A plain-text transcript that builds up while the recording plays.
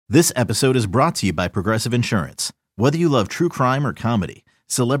This episode is brought to you by Progressive Insurance. Whether you love true crime or comedy,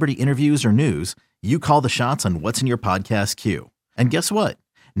 celebrity interviews or news, you call the shots on what's in your podcast queue. And guess what?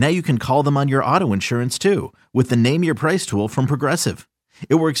 Now you can call them on your auto insurance too with the Name Your Price tool from Progressive.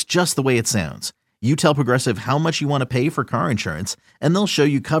 It works just the way it sounds. You tell Progressive how much you want to pay for car insurance, and they'll show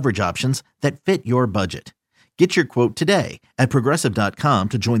you coverage options that fit your budget. Get your quote today at Progressive.com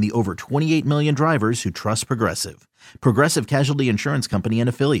to join the over 28 million drivers who trust Progressive. Progressive Casualty Insurance Company and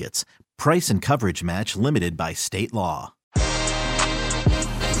Affiliates. Price and coverage match limited by state law.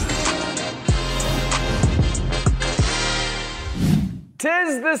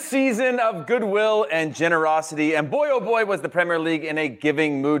 Tis the season of goodwill and generosity, and boy, oh boy, was the Premier League in a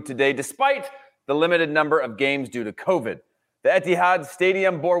giving mood today, despite the limited number of games due to COVID. The Etihad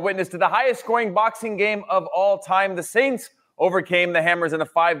Stadium bore witness to the highest-scoring boxing game of all time. The Saints overcame the Hammers in a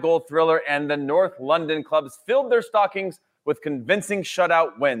 5-goal thriller, and the North London clubs filled their stockings with convincing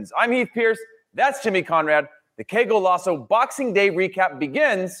shutout wins. I'm Heath Pierce. That's Jimmy Conrad. The Que Golazo Boxing Day recap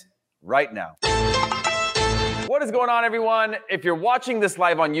begins right now. What is going on, everyone? If you're watching this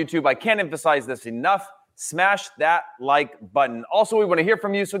live on YouTube, I can't emphasize this enough. Smash that like button. Also, we want to hear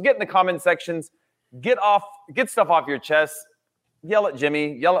from you, so get in the comment sections. Get stuff off your chest. Yell at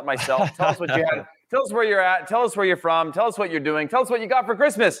Jimmy. Yell at myself. Tell us what you had. Tell us where you're at. Tell us where you're from. Tell us what you're doing. Tell us what you got for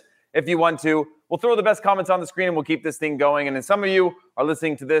Christmas if you want to. We'll throw the best comments on the screen and we'll keep this thing going. And then some of you are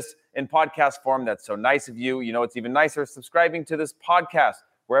listening to this in podcast form. That's so nice of you. You know, it's even nicer subscribing to this podcast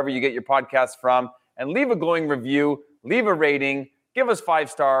wherever you get your podcasts from, and leave a glowing review, leave a rating, give us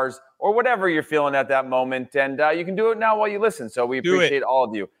 5 stars or whatever you're feeling at that moment. And you can do it now while you listen. So we appreciate all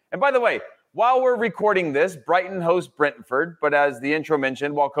of you. And by the way, while we're recording this, Brighton hosts Brentford, but as the intro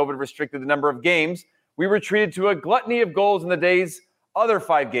mentioned, while COVID restricted the number of games, we retreated to a gluttony of goals in the day's other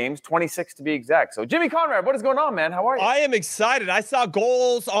 5 games, 26 to be exact. So, Jimmy Conrad, what is going on, man? How are you? I am excited. I saw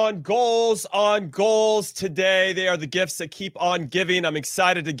goals on goals on goals today. They are the gifts that keep on giving. I'm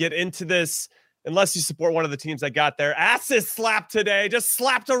excited to get into this, unless you support one of the teams that got their asses slapped today. Just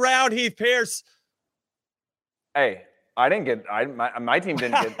slapped around, Heath Pierce. Hey. I didn't get. My team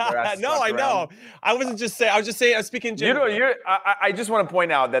didn't get their ass No, I know. I wasn't just saying. I was just saying. I was speaking. I just want to point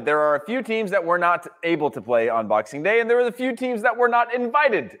out that there are a few teams that were not able to play on Boxing Day, and there were a few teams that were not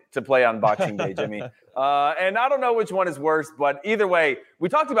invited to play on Boxing Day, Jimmy. And I don't know which one is worse, but either way, we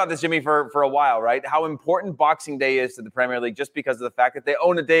talked about this, Jimmy, for a while, right? How important Boxing Day is to the Premier League, just because of the fact that they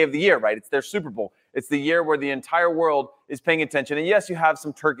own a day of the year, right? It's their Super Bowl. It's the year where the entire world is paying attention. And yes, you have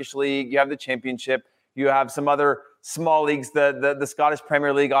some Turkish league, you have the Championship, you have some other small leagues, the Scottish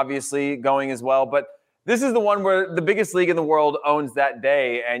Premier League obviously going as well. But this is the one where the biggest league in the world owns that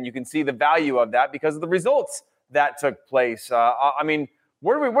day, and you can see the value of that because of the results that took place. I mean,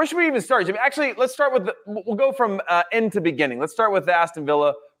 where should we even start, Jimmy? Actually, let's start with we'll go from end to beginning. Let's start with the Aston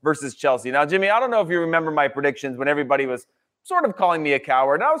Villa versus Chelsea. Now, Jimmy, I don't know if you remember my predictions when everybody was sort of calling me a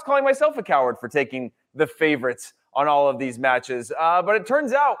coward, and I was calling myself a coward for taking the favorites on all of these matches. But it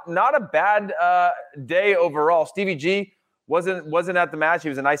turns out not a bad day overall. Stevie G wasn't at the match. He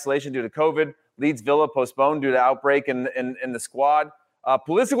was in isolation due to COVID. Leeds Villa postponed due to outbreak in the squad.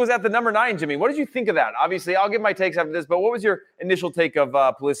 Pulisic was at the number 9, Jimmy. What did you think of that? Obviously, I'll give my takes after this, but what was your initial take of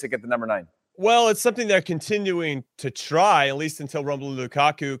Pulisic at the number 9? Well, it's something they're continuing to try, at least until Romelu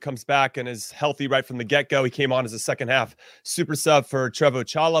Lukaku comes back and is healthy right from the get-go. He came on as a second-half super sub for Trevoh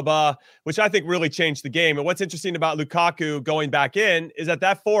Chalobah, which I think really changed the game. And what's interesting about Lukaku going back in is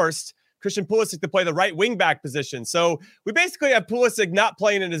that forced Christian Pulisic to play the right wing-back position. So we basically have Pulisic not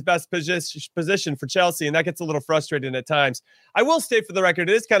playing in his best position for Chelsea, and that gets a little frustrating at times. I will state for the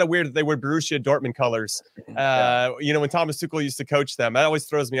record, it is kind of weird that they wear Borussia Dortmund colors. When Thomas Tuchel used to coach them, that always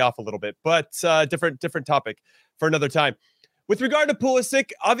throws me off a little bit. But different topic for another time. With regard to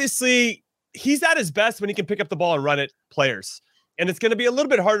Pulisic, obviously he's at his best when he can pick up the ball and run at players, and it's going to be a little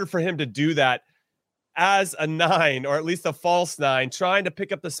bit harder for him to do that as a 9, or at least a false 9, trying to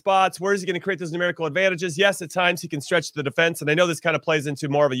pick up the spots. Where is he going to create those numerical advantages? Yes, at times he can stretch the defense, and I know this kind of plays into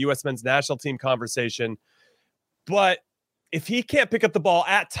more of a U.S. men's national team conversation, but if he can't pick up the ball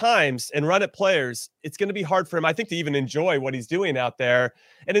at times and run at players, it's going to be hard for him, I think, to even enjoy what he's doing out there.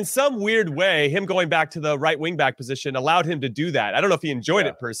 And in some weird way, him going back to the right wing back position allowed him to do that. I don't know if he enjoyed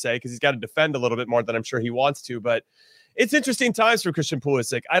it per se, because he's got to defend a little bit more than I'm sure he wants to, but it's interesting times for Christian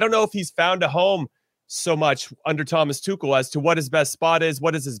Pulisic. I don't know if he's found a home so much under Thomas Tuchel as to what his best spot is,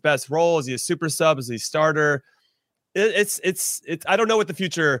 what is his best role. Is he a super sub? Is he a starter? It's I don't know what the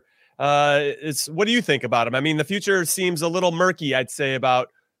future is. What do you think about him? I mean, the future seems a little murky, I'd say, about,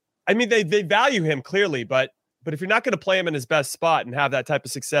 I mean, they value him clearly, but if you're not going to play him in his best spot and have that type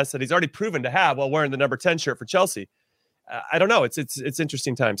of success that he's already proven to have while wearing the number 10 shirt for Chelsea, I don't know. It's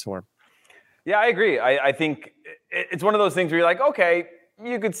interesting times for him. Yeah, I agree. I think it's one of those things where you're like, okay,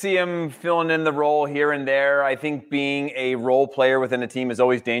 you could see him filling in the role here and there. I think being a role player within a team is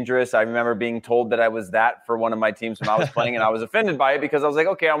always dangerous. I remember being told that I was that for one of my teams when I was playing, and I was offended by it because I was like,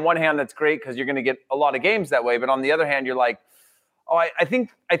 okay, on one hand, that's great because you're going to get a lot of games that way. But on the other hand, you're like, oh, I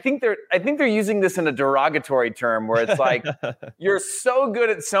think they're using this in a derogatory term where it's like, you're so good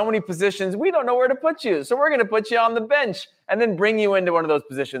at so many positions, we don't know where to put you. So we're going to put you on the bench and then bring you into one of those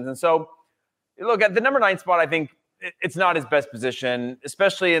positions. And so, look, at the number 9 spot, I think it's not his best position,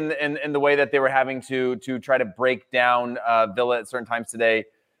 especially in the way that they were having to try to break down Villa at certain times today.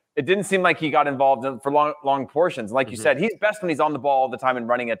 It didn't seem like he got involved for long portions. Like you said, he's best when he's on the ball all the time and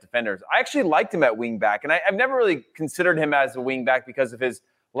running at defenders. I actually liked him at wing back, and I've never really considered him as a wing back because of his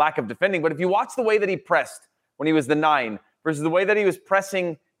lack of defending. But if you watch the way that he pressed when he was the 9 versus the way that he was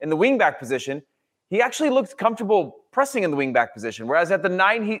pressing in the wing back position, he actually looked comfortable pressing in the wing back position. Whereas at the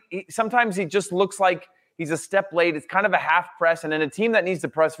 9, he sometimes he just looks like he's a step late. It's kind of a half press. And in a team that needs to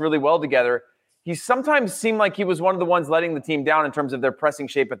press really well together, he sometimes seemed like he was one of the ones letting the team down in terms of their pressing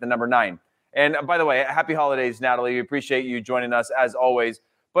shape at the number 9. And by the way, happy holidays, Natalie. We appreciate you joining us as always.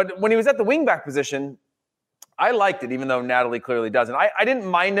 But when he was at the wingback position, I liked it, even though Natalie clearly doesn't. I didn't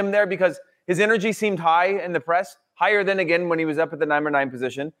mind him there because his energy seemed high in the press, higher than, again, when he was up at the number 9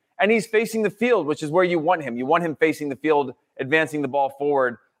 position. And he's facing the field, which is where you want him. You want him facing the field, advancing the ball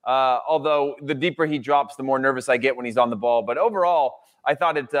forward. Although the deeper he drops, the more nervous I get when he's on the ball. But overall, I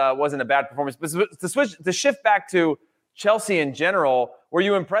thought it wasn't a bad performance. But to shift back to Chelsea in general, were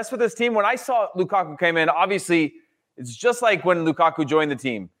you impressed with this team? When I saw Lukaku came in, obviously, it's just like when Lukaku joined the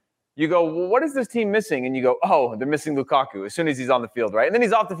team. You go, well, what is this team missing? And you go, oh, they're missing Lukaku as soon as he's on the field, right? And then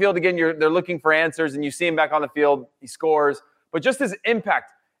he's off the field again. They're looking for answers, and you see him back on the field. He scores. But just his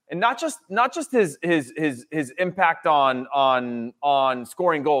impact, and not just his impact on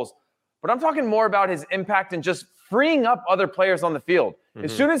scoring goals, but I'm talking more about his impact in just freeing up other players on the field.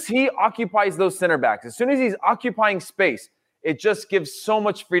 As soon as he occupies those center backs, as soon as he's occupying space, it just gives so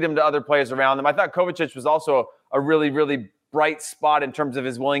much freedom to other players around them. I thought Kovacic was also a really, really bright spot in terms of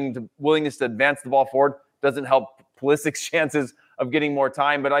his willingness to advance the ball forward. Doesn't help Pulisic's chances of getting more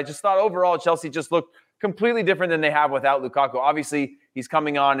time, but I just thought overall Chelsea just looked completely different than they have without Lukaku. Obviously, he's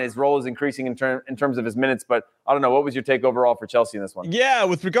coming on. His role is increasing in terms of his minutes, but I don't know. What was your take overall for Chelsea in this one? Yeah,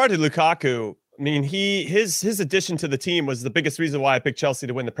 with regard to Lukaku, I mean, his addition to the team was the biggest reason why I picked Chelsea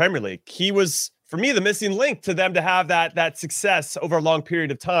to win the Premier League. He was, for me, the missing link to them to have that success over a long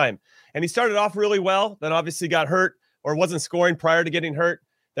period of time. And he started off really well, then obviously got hurt or wasn't scoring prior to getting hurt,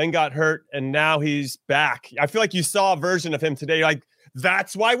 then got hurt, and now he's back. I feel like you saw a version of him today. Like,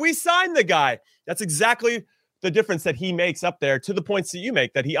 that's why we signed the guy. That's exactly the difference that he makes up there, to the points that you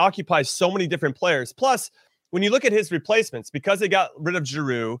make, that he occupies so many different players. Plus, when you look at his replacements, because they got rid of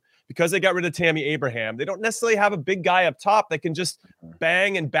Giroud, because they got rid of Tammy Abraham, they don't necessarily have a big guy up top that can just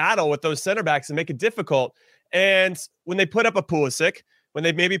bang and battle with those center backs and make it difficult. And when they put up a Pulisic, when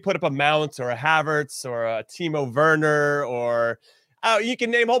they maybe put up a Mount or a Havertz or a Timo Werner, or you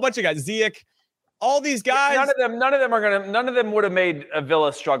can name a whole bunch of guys, Ziyech, all these guys. None of them would have made a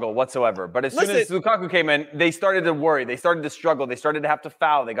Villa struggle whatsoever. But as soon as Lukaku came in, they started to worry. They started to struggle. They started to have to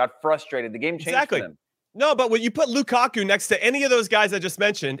foul. They got frustrated. The game changed for them. No, but when you put Lukaku next to any of those guys I just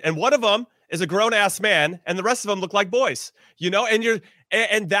mentioned, and one of them is a grown-ass man, and the rest of them look like boys,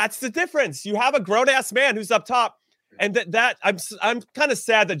 and that's the difference. You have a grown-ass man who's up top, and that I'm kind of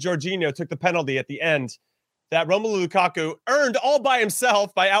sad that Jorginho took the penalty at the end that Romelu Lukaku earned all by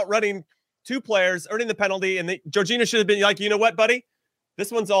himself by outrunning two players, earning the penalty, and Jorginho should have been like, you know what, buddy?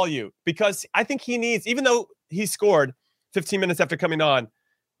 This one's all you. Because I think he needs, even though he scored 15 minutes after coming on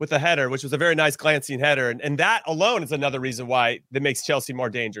with a header, which was a very nice glancing header, and that alone is another reason why that makes Chelsea more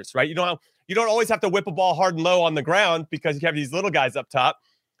dangerous, right? You don't always have to whip a ball hard and low on the ground because you have these little guys up top.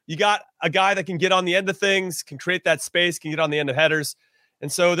 You got a guy that can get on the end of things, can create that space, can get on the end of headers.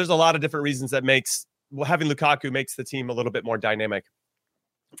 And so there's a lot of different reasons that having Lukaku makes the team a little bit more dynamic.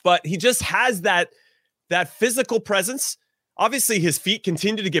 But he just has that physical presence. Obviously, his feet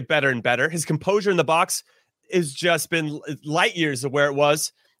continue to get better and better. His composure in the box has just been light years of where it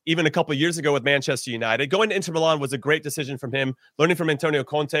was even a couple of years ago with Manchester United. Going to Inter Milan was a great decision from him, learning from Antonio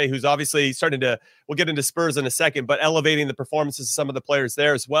Conte, who's obviously starting to, we'll get into Spurs in a second, but elevating the performances of some of the players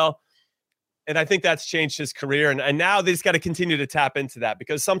there as well. And I think that's changed his career. And now they just got to continue to tap into that,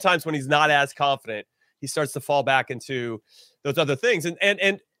 because sometimes when he's not as confident, he starts to fall back into those other things.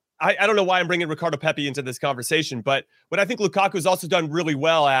 And I don't know why I'm bringing Ricardo Pepi into this conversation, but what I think Lukaku has also done really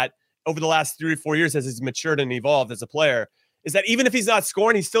well at over the last 3 or 4 years as he's matured and evolved as a player is that even if he's not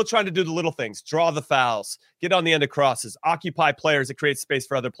scoring, he's still trying to do the little things, draw the fouls, get on the end of crosses, occupy players that create space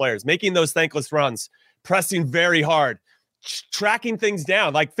for other players, making those thankless runs, pressing very hard, tracking things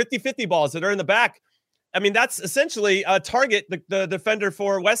down, like 50-50 balls that are in the back. I mean, that's essentially a Target, the defender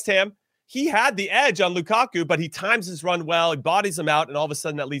for West Ham. He had the edge on Lukaku, but he times his run well, he bodies him out, and all of a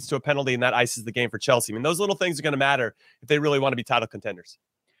sudden that leads to a penalty, and that ices the game for Chelsea. I mean, those little things are going to matter if they really want to be title contenders.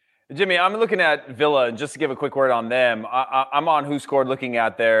 Jimmy, I'm looking at Villa, and just to give a quick word on them, I'm on Who Scored looking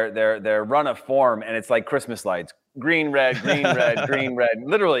at their run of form, and it's like Christmas lights. Green, red, green, red, green, red.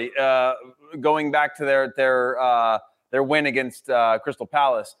 Literally going back to their win against Crystal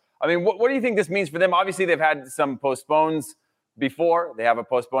Palace. I mean, what do you think this means for them? Obviously, they've had some postpones before. They have a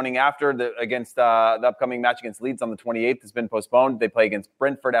postponing after against the upcoming match against Leeds on the 28th has been postponed. They play against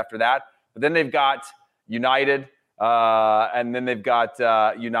Brentford after that. But then they've got United. And then they've got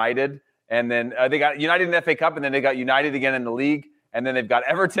United, and then they got United in the FA Cup, and then they got United again in the league, and then they've got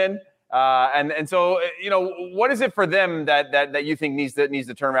Everton. And so, what is it for them that you think needs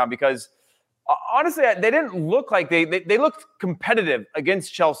to turn around? Because honestly, they didn't look like they looked competitive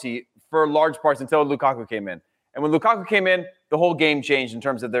against Chelsea for large parts until Lukaku came in. And when Lukaku came in, the whole game changed in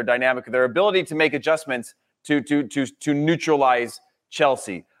terms of their dynamic, their ability to make adjustments to neutralize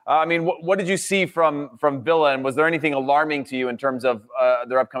Chelsea. I mean, what did you see from Villa, and was there anything alarming to you in terms of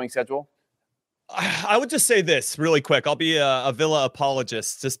their upcoming schedule? I would just say this really quick. I'll be a Villa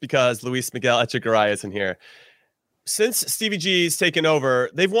apologist just because Luis Miguel Echegaray isn't here. Since Stevie G's taken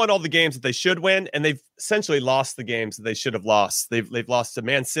over, they've won all the games that they should win, and they've essentially lost the games that they should have lost. They've lost to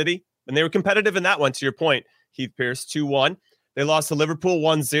Man City, and they were competitive in that one, to your point, Heath Pierce, 2-1. They lost to Liverpool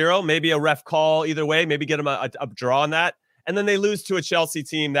 1-0, maybe a ref call either way, maybe get them a draw on that. And then they lose to a Chelsea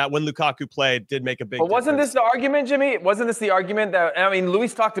team that, when Lukaku played, did make a big difference. But wasn't this the argument, Jimmy? Wasn't this the argument that, I mean,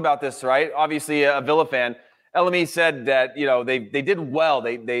 Luis talked about this, right? Obviously, a Villa fan. LME said that, they did well.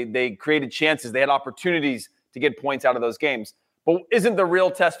 They created chances. They had opportunities to get points out of those games. But isn't the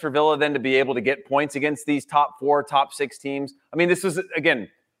real test for Villa then to be able to get points against these top 4, top 6 teams? I mean, this was, again,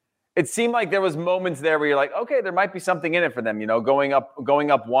 it seemed like there was moments there where you're like, okay, there might be something in it for them, going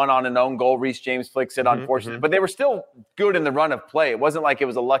up one on an own goal. Reece James flicks it, unfortunately. But they were still good in the run of play. It wasn't like it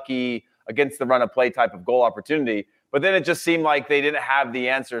was a lucky against the run of play type of goal opportunity. But then it just seemed like they didn't have the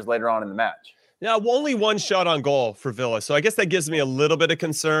answers later on in the match. Yeah, only one shot on goal for Villa. So I guess that gives me a little bit of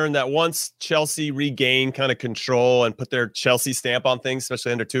concern that once Chelsea regain kind of control and put their Chelsea stamp on things,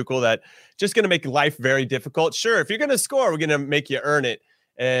 especially under Tuchel, that just going to make life very difficult. Sure, if you're going to score, we're going to make you earn it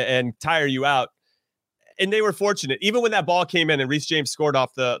and tire you out. And they were fortunate. Even when that ball came in and Reece James scored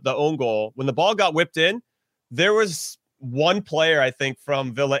off the own goal, when the ball got whipped in, there was one player, I think,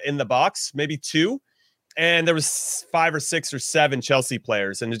 from Villa in the box, maybe 2. And there was 5 or 6 or 7 Chelsea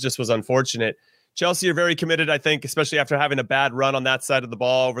players. And it just was unfortunate. Chelsea are very committed, I think, especially after having a bad run on that side of the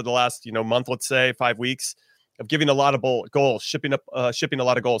ball over the last, month, let's say 5 weeks, of giving a lot of goals, shipping a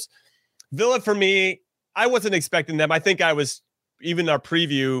lot of goals. Villa, for me, I wasn't expecting them. I think I was, even our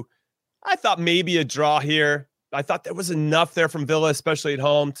preview, I thought maybe a draw here. I thought there was enough there from Villa, especially at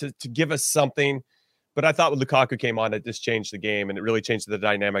home, to give us something. But I thought when Lukaku came on, it just changed the game, and it really changed the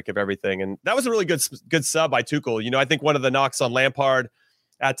dynamic of everything. And that was a really good sub by Tuchel. I think one of the knocks on Lampard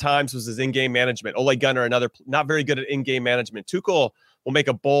at times was his in-game management. Ole Gunnar, another not very good at in-game management. Tuchel will make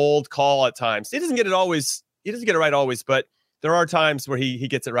a bold call at times. He doesn't get it right always, but there are times where he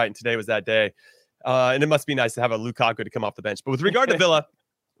gets it right, and today was that day. And it must be nice to have a Lukaku to come off the bench. But with regard to Villa,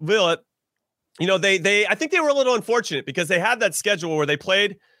 I think they were a little unfortunate because they had that schedule where they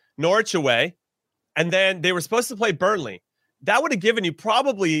played Norwich away, and then they were supposed to play Burnley. That would have given you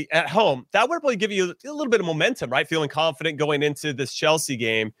probably at home, that would probably give you a little bit of momentum, right? Feeling confident going into this Chelsea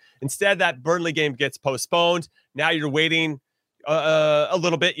game. Instead, that Burnley game gets postponed. Now you're waiting a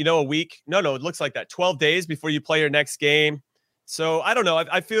little bit, a week. No, it looks like that. 12 days before you play your next game. So I don't know.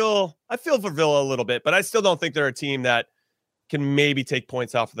 I feel for Villa a little bit, but I still don't think they're a team that can maybe take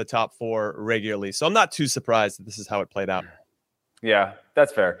points off of the top 4 regularly. So I'm not too surprised that this is how it played out. Yeah,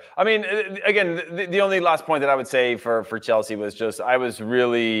 that's fair. I mean, again, the only last point that I would say for Chelsea was just I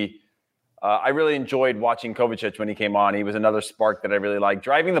really enjoyed watching Kovacic when he came on. He was another spark that I really liked.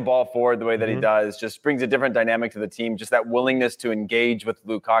 Driving the ball forward the way that he does just brings a different dynamic to the team. Just that willingness to engage with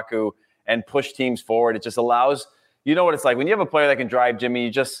Lukaku and push teams forward. It just allows, what it's like. When you have a player that can drive,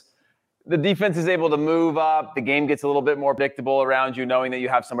 Jimmy, the defense is able to move up. The game gets a little bit more predictable around you, knowing that you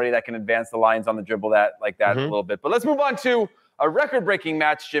have somebody that can advance the lines on the dribble a little bit. But let's move on to a record-breaking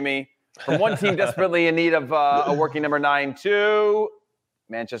match, Jimmy, from one team desperately in need of a working number 9 to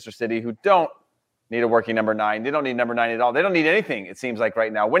Manchester City, who don't need a working number 9. They don't need number 9 at all. They don't need anything, it seems like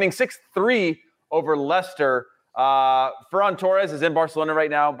right now. Winning 6-3 over Leicester Ferran Torres is in Barcelona right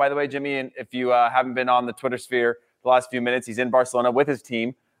now, by the way, Jimmy. And if you haven't been on the Twitter sphere the last few minutes, he's in Barcelona with his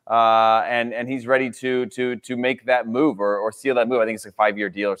team, and he's ready to make that move or seal that move. I think it's a 5-year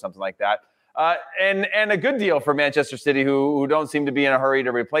deal or something like that. And a good deal for Manchester City, who don't seem to be in a hurry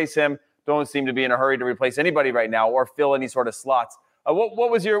to replace him, don't seem to be in a hurry to replace anybody right now or fill any sort of slots. What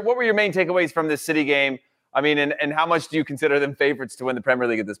were your main takeaways from this City game? I mean, and how much do you consider them favorites to win the Premier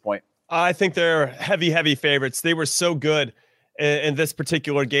League at this point? I think they're heavy favorites. They were so good in this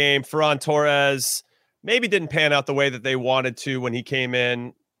particular game. Ferran Torres maybe didn't pan out the way that they wanted to when he came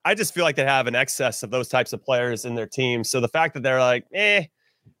in. I just feel like they have an excess of those types of players in their team. So the fact that they're like,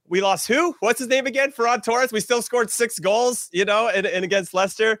 we lost who? What's his name again? Ferran Torres. We still scored 6 goals, and against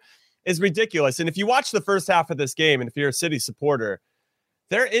Leicester is ridiculous. And if you watch the first half of this game, and if you're a City supporter,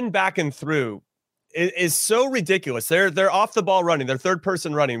 they're in back and through. It is so ridiculous. They're off the ball running. They're third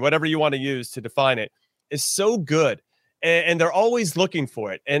person running, whatever you want to use to define it, is so good. And they're always looking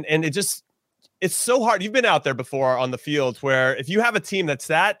for it. And it's so hard. You've been out there before on the field where if you have a team that's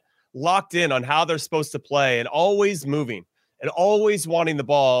that locked in on how they're supposed to play and always moving and always wanting the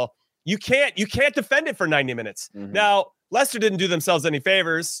ball, you can't defend it for 90 minutes. Mm-hmm. Now, Leicester didn't do themselves any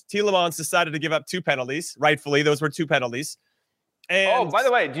favors. Tielemans decided to give up 2 penalties. Rightfully, those were 2 penalties. And, by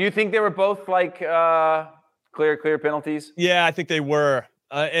the way, do you think they were both like clear penalties? Yeah, I think they were.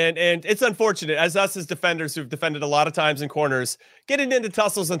 And it's unfortunate as defenders who've defended a lot of times in corners, getting into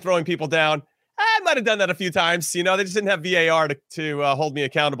tussles and throwing people down. I might have done that a few times. They just didn't have VAR to hold me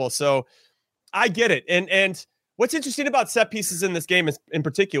accountable. So I get it. And what's interesting about set pieces in this game in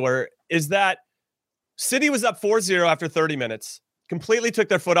particular is that City was up 4-0 after 30 minutes. Completely took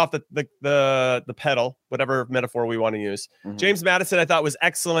their foot off the pedal, whatever metaphor we want to use. Mm-hmm. James Maddison, I thought, was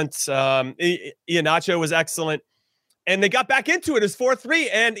excellent. Iheanacho was excellent. And they got back into it. It was 4-3.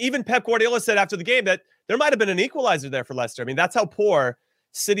 And even Pep Guardiola said after the game that there might have been an equalizer there for Leicester. I mean, that's how poor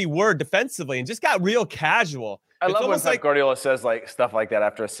City were defensively and just got real casual. I love when Pep Guardiola says like stuff like that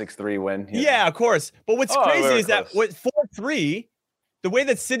after a 6-3 win. Yeah, of course. But what's crazy is that with 4-3, the way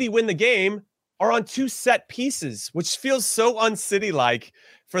that City win the game are on 2 set pieces, which feels so un-City-like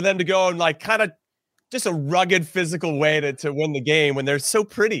for them to go and like kind of just a rugged physical way to win the game when they're so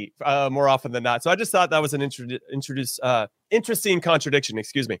pretty more often than not. So I just thought that was an interesting contradiction,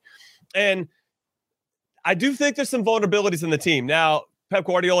 excuse me. And I do think there's some vulnerabilities in the team. Now, Pep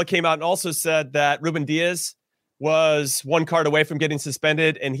Guardiola came out and also said that Ruben Diaz was 1 card away from getting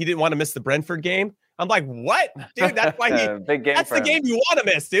suspended and he didn't want to miss the Brentford game. I'm like, what? Dude, that's why that's the game you want to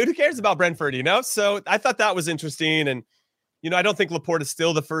miss, dude. Who cares about Brentford, So I thought that was interesting. And, I don't think Laporte is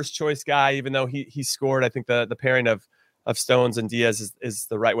still the first choice guy, even though he scored. I think the pairing of Stones and Diaz is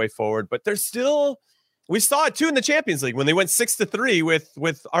the right way forward. But there's still, we saw it too in the Champions League when they went 6-3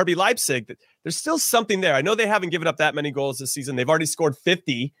 with RB Leipzig. There's still something there. I know they haven't given up that many goals this season. They've already scored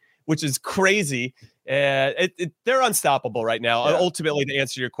 50, which is crazy. They're unstoppable right now. Yeah. Ultimately, to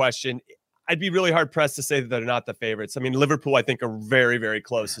answer your question, I'd be really hard pressed to say that they're not the favorites. I mean, Liverpool, I think, are very, very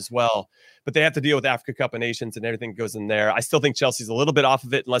close as well, but they have to deal with Africa Cup of Nations and everything that goes in there. I still think Chelsea's a little bit off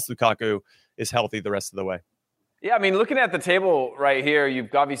of it unless Lukaku is healthy the rest of the way. Yeah, I mean, looking at the table right here,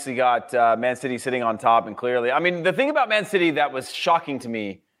 you've obviously got Man City sitting on top, and clearly, I mean, the thing about Man City that was shocking to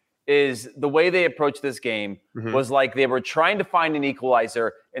me is the way they approached this game was like they were trying to find an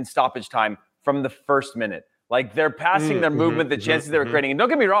equalizer in stoppage time from the first minute. Like they're passing their movement, the chances they were creating. And don't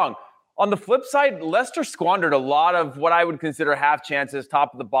get me wrong, on the flip side, Leicester squandered a lot of what I would consider half chances,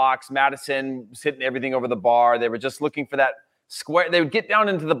 top of the box. Maddison was hitting everything over the bar. They were just looking for that square. They would get down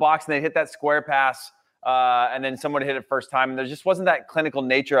into the box and they'd hit that square pass, and then someone would hit it first time. And there just wasn't that clinical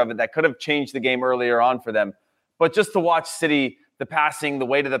nature of it that could have changed the game earlier on for them. But just to watch City, the passing, the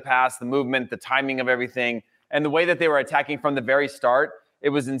weight of the pass, the movement, the timing of everything, and the way that they were attacking from the very start, it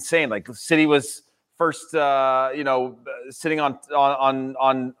was insane. Like City was first, sitting on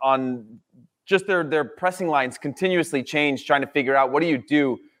just their pressing lines continuously changed, trying to figure out what do you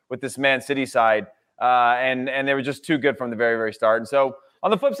do with this Man City side, and they were just too good from the very, very start. And so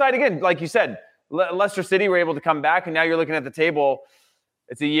on the flip side, again, like you said, Leicester City were able to come back, and now you're looking at the table.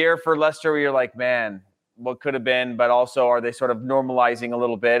 It's a year for Leicester where you're like, man, what could have been, but also are they sort of normalizing a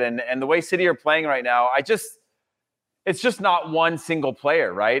little bit? And the way City are playing right now, it's just not one single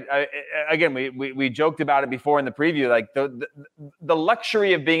player, right? Again, we joked about it before in the preview, like the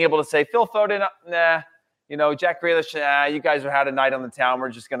luxury of being able to say, Phil Foden, nah, Jack Grealish, nah, you guys have had a night on the town. We're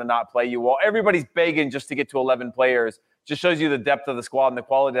just going to not play you. Well, everybody's begging just to get to 11 players. Just shows you the depth of the squad and the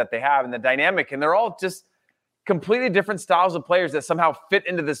quality that they have and the dynamic. And they're all just completely different styles of players that somehow fit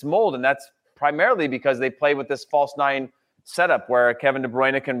into this mold. And that's primarily because they play with this false 9 setup where Kevin De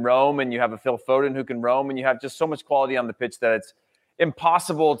Bruyne can roam and you have a Phil Foden who can roam and you have just so much quality on the pitch that it's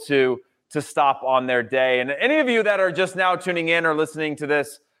impossible to stop on their day. And any of you that are just now tuning in or listening to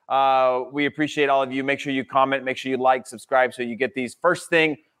this, we appreciate all of you. Make sure you comment, make sure you like, subscribe so you get these first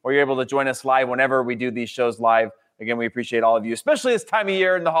thing, or you're able to join us live whenever we do these shows live. Again, we appreciate all of you, especially this time of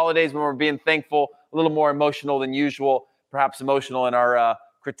year in the holidays when we're being thankful, a little more emotional than usual, perhaps emotional in our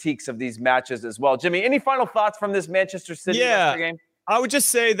critiques of these matches as well. Jimmy, any final thoughts from this Manchester City Leicester game? I would just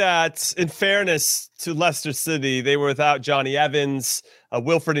say that in fairness to Leicester City, they were without Johnny Evans.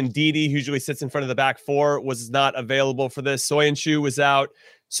 Wilfred Ndidi, who usually sits in front of the back four, was not available for this. Soyuncu was out.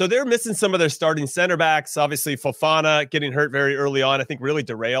 So they're missing some of their starting center backs. Obviously, Fofana getting hurt very early on, I think really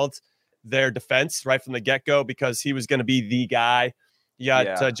derailed their defense right from the get-go because he was going to be the guy. You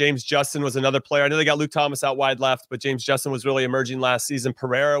got James Justin was another player. I know they got Luke Thomas out wide left, but James Justin was really emerging last season.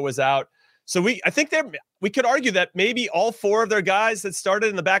 Pereira was out. So I think we could argue that maybe all four of their guys that started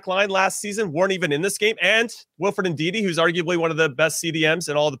in the back line last season weren't even in this game. And Wilfred Ndidi, who's arguably one of the best CDMs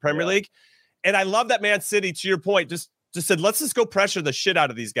in all of the Premier League. And I love that Man City, to your point, just said, let's just go pressure the shit out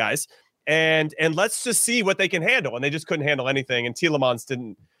of these guys and let's just see what they can handle. And they just couldn't handle anything. And Tielemans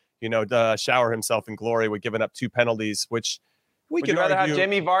didn't, shower himself in glory with giving up 2 penalties, which Would you rather have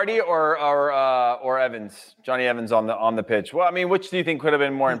Jamie Vardy or Evans, Johnny Evans on the pitch? Well, I mean, which do you think could have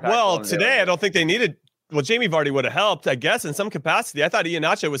been more impactful? Well, today I don't think they needed. Well, Jamie Vardy would have helped, I guess, in some capacity. I thought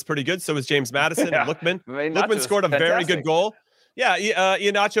Iheanacho was pretty good. So was James Madison and Lookman. Lookman scored a very good goal. Yeah,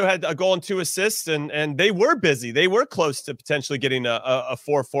 Iheanacho had a goal and 2 assists, and they were busy. They were close to potentially getting a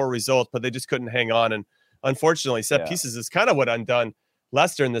 4-4 result, but they just couldn't hang on. And unfortunately, set pieces is kind of what undone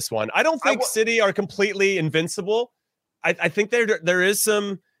Leicester in this one. I don't think City are completely invincible. I think there is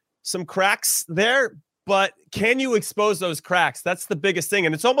some cracks there, but can you expose those cracks? That's the biggest thing.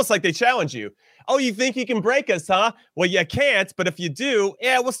 And it's almost like they challenge you. Oh, you think you can break us, huh? Well, you can't, but if you do,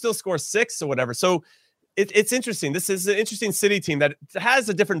 we'll still score 6 or whatever. So it's interesting. This is an interesting City team that has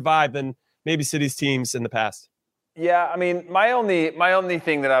a different vibe than maybe City's teams in the past. Yeah, I mean, my only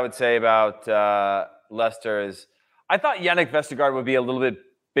thing that I would say about Leicester is I thought Yannick Vestergaard would be a little bit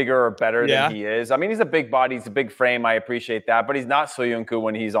bigger or better than he is. I mean, he's a big body, he's a big frame. I appreciate that, but he's not Soyuncu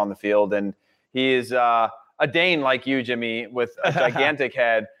when he's on the field, and he is a Dane like you, Jimmy, with a gigantic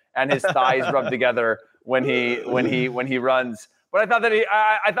head and his thighs rubbed together when he runs. But I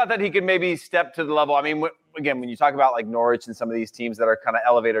thought that he could maybe step to the level. I mean, again, when you talk about like Norwich and some of these teams that are kind of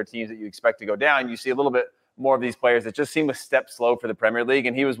elevator teams that you expect to go down, you see a little bit more of these players that just seem a step slow for the Premier League,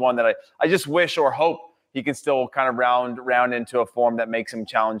 and he was one that I just wish or hope he can still kind of round into a form that makes him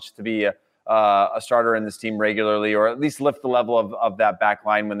challenged to be a starter in this team regularly, or at least lift the level of that back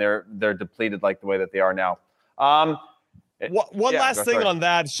line when they're depleted like the way that they are now. One last thing on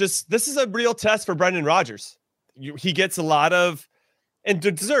that. It's just, this is a real test for Brendan Rodgers. He gets a lot of, and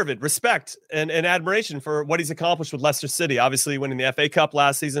deserved respect and admiration for what he's accomplished with Leicester City, obviously winning the FA Cup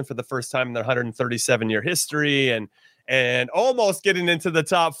last season for the first time in their 137-year history, and almost getting into the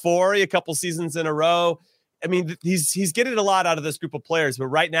top 4 a couple seasons in a row. I mean, he's getting a lot out of this group of players, but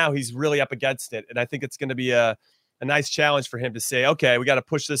right now he's really up against it. And I think it's going to be a nice challenge for him to say, okay, we got to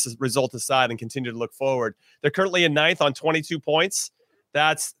push this result aside and continue to look forward. They're currently in 9th on 22 points.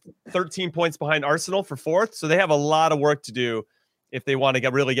 That's 13 points behind Arsenal for 4th. So they have a lot of work to do if they want to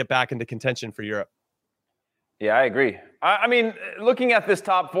really get back into contention for Europe. Yeah, I agree. I mean, looking at this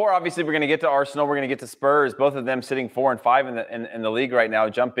top 4, obviously we're going to get to Arsenal, we're going to get to Spurs, both of them sitting 4 and 5 in the league right now,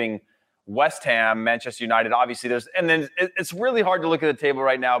 jumping West Ham, Manchester United. Obviously, it's really hard to look at the table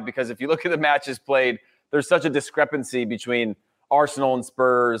right now because if you look at the matches played, there's such a discrepancy between Arsenal and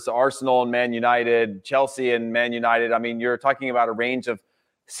Spurs, Arsenal and Man United, Chelsea and Man United. I mean, you're talking about a range of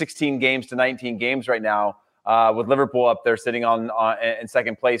 16 games to 19 games right now. With Liverpool up there sitting in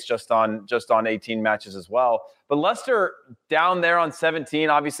second place just on 18 matches as well. But Leicester down there on 17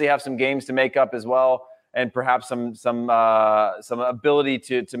 obviously have some games to make up as well, and perhaps some ability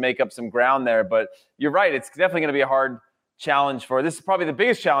to make up some ground there. But you're right, it's definitely going to be a hard challenge this is probably the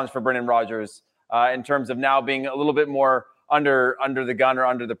biggest challenge for Brendan Rodgers in terms of now being a little bit more under the gun or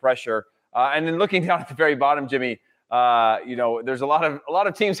under the pressure. And then looking down at the very bottom, Jimmy, there's a lot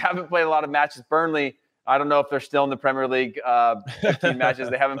of teams haven't played a lot of matches. Burnley, I don't know if they're still in the Premier League 15 matches.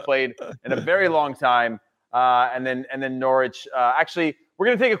 They haven't played in a very long time. And then Norwich. Actually, we're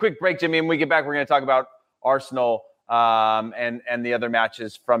going to take a quick break, Jimmy. And when we get back, we're going to talk about Arsenal and the other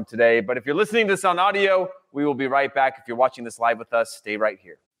matches from today. But if you're listening to this on audio, we will be right back. If you're watching this live with us, stay right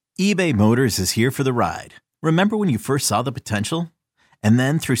here. eBay Motors is here for the ride. Remember when you first saw the potential? And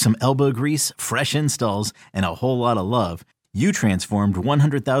then through some elbow grease, fresh installs, and a whole lot of love, You transformed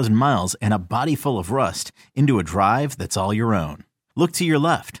 100,000 miles and a body full of rust into a drive that's all your own. Look to your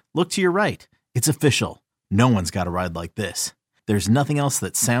left. Look to your right. It's official. No one's got a ride like this. There's nothing else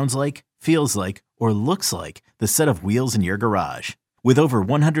that sounds like, feels like, or looks like the set of wheels in your garage. With over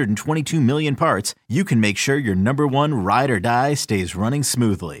 122 million parts, you can make sure your number one ride or die stays running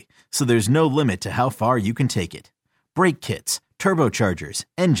smoothly. So there's no limit to how far you can take it. Brake kits, turbochargers,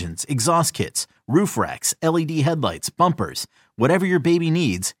 engines, exhaust kits, roof racks, LED headlights, bumpers, whatever your baby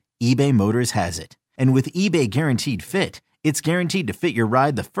needs, eBay Motors has it. And with eBay Guaranteed Fit, it's guaranteed to fit your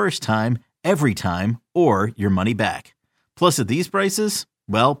ride the first time, every time, or your money back. Plus at these prices,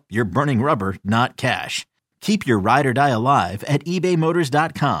 well, you're burning rubber, not cash. Keep your ride or die alive at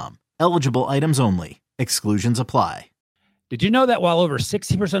ebaymotors.com. Eligible items only. Exclusions apply. Did you know that while over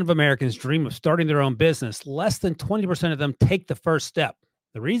 60% of Americans dream of starting their own business, less than 20% of them take the first step?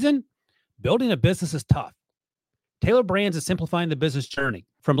 The reason? Building a business is tough. Taylor Brands is simplifying the business journey.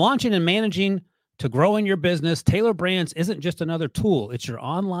 From launching and managing to growing your business, Taylor Brands isn't just another tool. It's your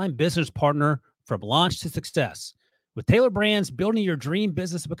online business partner from launch to success. With Taylor Brands, building your dream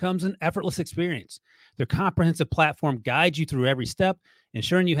business becomes an effortless experience. Their comprehensive platform guides you through every step,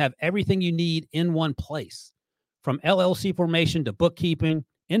 ensuring you have everything you need in one place. From LLC formation to bookkeeping,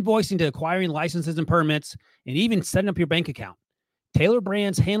 invoicing to acquiring licenses and permits, and even setting up your bank account, Taylor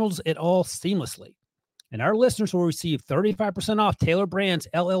Brands handles it all seamlessly. And our listeners will receive 35% off Taylor Brands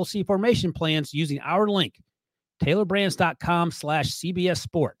LLC formation plans using our link, taylorbrands.com/CBS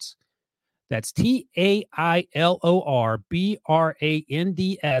Sports. That's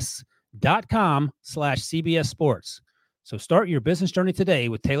TAILORBRANDS.com/CBS Sports. So start your business journey today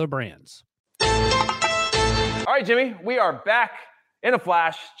with Taylor Brands. All right, Jimmy, we are back in a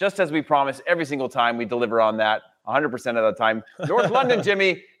flash, just as we promise every single time. We deliver on that 100% of the time. North London,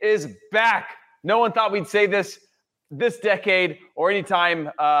 Jimmy, is back. No one thought we'd say this decade or anytime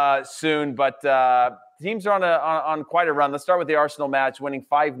soon, but teams are on quite a run. Let's start with the Arsenal match, winning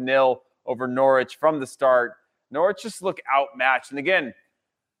 5-0 over Norwich from the start. Norwich just look outmatched. And again,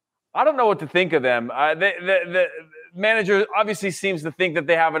 I don't know what to think of them. The manager obviously seems to think that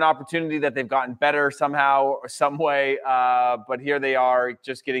they have an opportunity, that they've gotten better somehow or some way. But here they are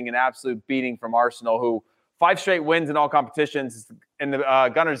just getting an absolute beating from Arsenal, who 5 straight wins in all competitions, and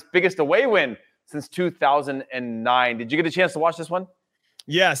the Gunners' biggest away win since 2009. Did you get a chance to watch this one?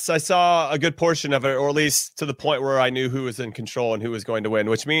 Yes, I saw a good portion of it, or at least to the point where I knew who was in control and who was going to win,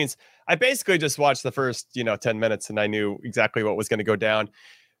 which means I basically just watched the first, 10 minutes and I knew exactly what was going to go down.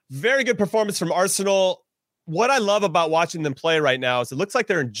 Very good performance from Arsenal. What I love about watching them play right now is it looks like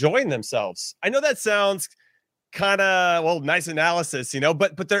they're enjoying themselves. I know that sounds kind of, nice analysis,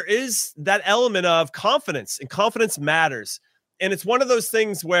 but there is that element of confidence, and confidence matters. And it's one of those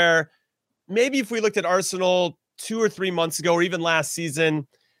things where maybe if we looked at Arsenal 2 or 3 months ago, or even last season,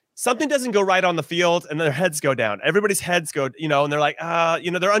 something doesn't go right on the field and their heads go down. Everybody's heads go, and they're like,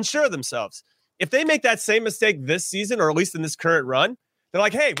 they're unsure of themselves. If they make that same mistake this season, or at least in this current run, they're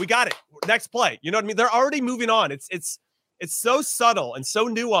like, hey, we got it. Next play. You know what I mean? They're already moving on. It's so subtle and so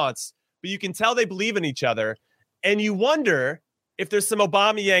nuanced, but you can tell they believe in each other. And you wonder if there's some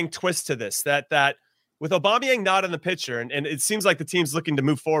Aubameyang twist to this, that with Aubameyang not in the picture, and it seems like the team's looking to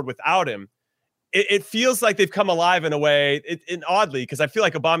move forward without him, it feels like they've come alive in a way, oddly, because I feel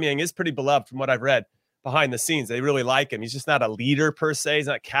like Aubameyang is pretty beloved from what I've read behind the scenes. They really like him. He's just not a leader per se. He's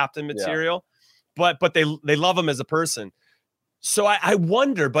not captain material, but they love him as a person. So I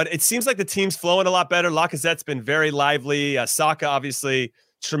wonder, but it seems like the team's flowing a lot better. Lacazette's been very lively. Saka, obviously,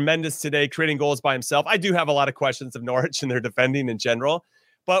 tremendous today, creating goals by himself. I do have a lot of questions of Norwich and their defending in general.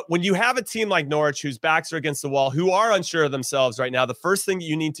 But when you have a team like Norwich whose backs are against the wall, who are unsure of themselves right now, the first thing that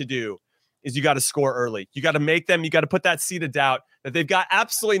you need to do is you got to score early. You got to make them, you got to put that seed of doubt that they've got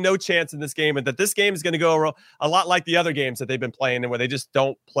absolutely no chance in this game, and that this game is going to go a lot like the other games that they've been playing, and where they just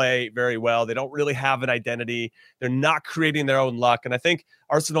don't play very well. They don't really have an identity. They're not creating their own luck. And I think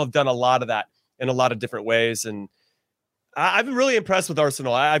Arsenal have done a lot of that in a lot of different ways. And I've been really impressed with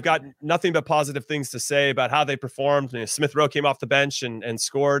Arsenal. I've got nothing but positive things to say about how they performed. Smith Rowe came off the bench and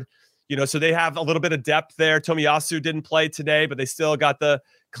scored. So they have a little bit of depth there. Tomiyasu didn't play today, but they still got the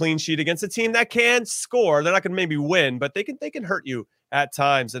clean sheet against a team that can score. They're not going to maybe win, but they can hurt you at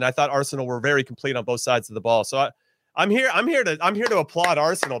times. And I thought Arsenal were very complete on both sides of the ball. So I'm here to applaud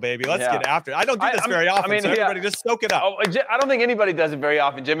Arsenal, baby. Let's get after it. I don't do this very often. Everybody just soak it up. I don't think anybody does it very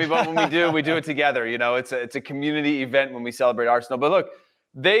often, Jimmy, but when we do it together. It's a community event when we celebrate Arsenal. But look,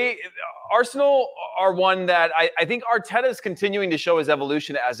 Arsenal are one that I think Arteta is continuing to show his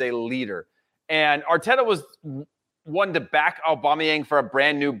evolution as a leader. And Arteta was one to back Aubameyang for a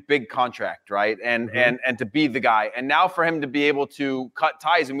brand new big contract, right? And to be the guy. And now for him to be able to cut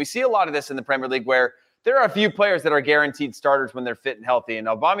ties. And we see a lot of this in the Premier League where there are a few players that are guaranteed starters when they're fit and healthy. And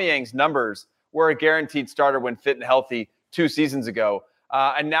Aubameyang's numbers were a guaranteed starter when fit and healthy 2 seasons ago.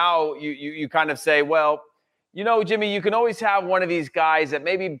 And now you kind of say, well, Jimmy, you can always have one of these guys that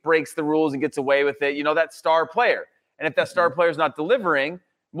maybe breaks the rules and gets away with it, that star player. And if that star player is not delivering,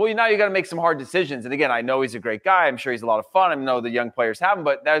 well, now you got to make some hard decisions. And again, I know he's a great guy. I'm sure he's a lot of fun. I know the young players have him,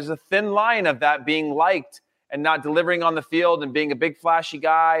 but there's a thin line of that being liked and not delivering on the field and being a big flashy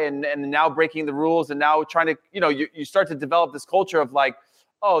guy and now breaking the rules and now trying to, you start to develop this culture of like,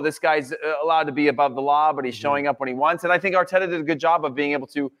 oh, this guy's allowed to be above the law, but he's showing up when he wants. And I think Arteta did a good job of being able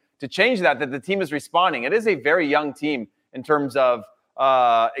to change that the team is responding. It is a very young team in terms of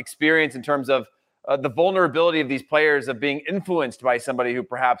experience, in terms of the vulnerability of these players of being influenced by somebody who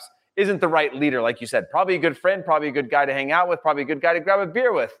perhaps isn't the right leader, like you said. Probably a good friend, probably a good guy to hang out with, probably a good guy to grab a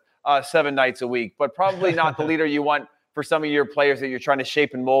beer with 7 nights a week, but probably not the leader you want for some of your players that you're trying to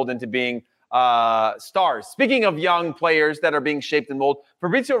shape and mold into being stars. Speaking of young players that are being shaped and molded,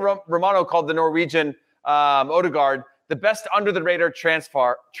 Fabrizio Romano called the Norwegian Odegaard the best under-the-radar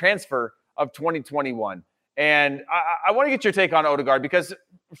transfer of 2021. And I want to get your take on Odegaard because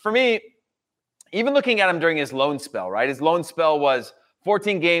for me, even looking at him during his loan spell, right? His loan spell was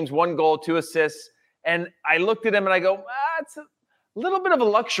 14 games, 1 goal, 2 assists. And I looked at him and I go, it's a little bit of a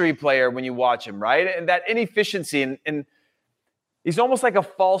luxury player when you watch him, right? And that inefficiency and he's almost like a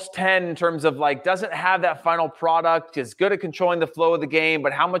false 10 in terms of like doesn't have that final product, is good at controlling the flow of the game,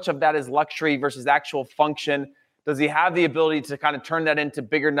 but how much of that is luxury versus actual function? Does he have the ability to kind of turn that into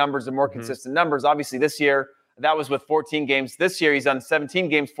bigger numbers and more consistent numbers? Obviously this year, that was with 14 games. This year, he's on 17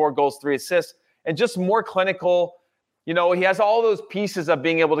 games, 4 goals, 3 assists. And just more clinical. He has all those pieces of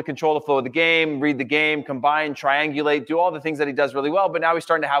being able to control the flow of the game, read the game, combine, triangulate, do all the things that he does really well. But now he's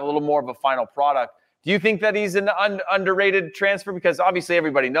starting to have a little more of a final product. Do you think that he's an underrated transfer? Because obviously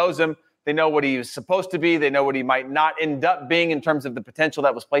everybody knows him. They know what he was supposed to be. They know what he might not end up being in terms of the potential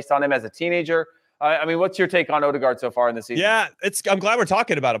that was placed on him as a teenager. What's your take on Odegaard so far in the season? Yeah, I'm glad we're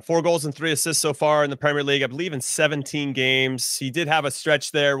talking about him. 4 goals and 3 assists so far in the Premier League, I believe in 17 games. He did have a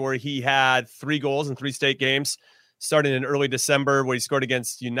stretch there where he had 3 goals in 3 state games, starting in early December where he scored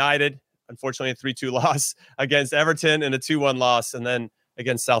against United, unfortunately a 3-2 loss, against Everton and a 2-1 loss, and then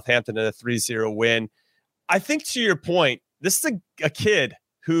against Southampton in a 3-0 win. I think to your point, this is a kid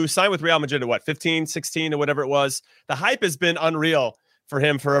who signed with Real Madrid at 15, 16 or whatever it was. The hype has been unreal for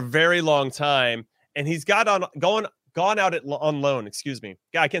him for a very long time. And he's gone out on loan. Excuse me.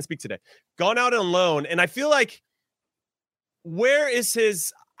 Yeah, I can't speak today. Gone out on loan. And I feel like, where is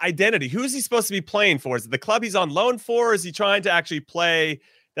his identity? Who is he supposed to be playing for? Is it the club he's on loan for? Or is he trying to actually play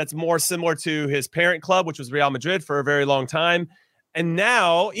that's more similar to his parent club, which was Real Madrid for a very long time? And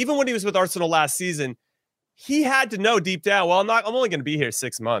now, even when he was with Arsenal last season, he had to know deep down, well, I'm only going to be here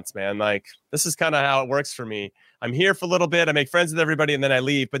 6 months, man. Like, this is kind of how it works for me. I'm here for a little bit. I make friends with everybody and then I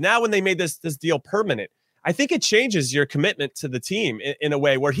leave. But now when they made this deal permanent, I think it changes your commitment to the team in a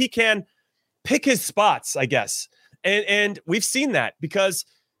way where he can pick his spots, I guess. And we've seen that because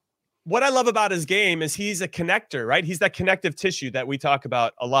what I love about his game is he's a connector, right? He's that connective tissue that we talk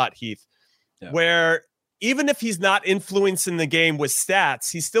about a lot, Heath, where even if he's not influencing the game with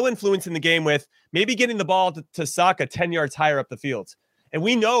stats, he's still influencing the game with maybe getting the ball to Saka 10 yards higher up the field. And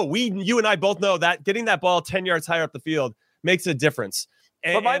you and I both know that getting that ball 10 yards higher up the field makes a difference.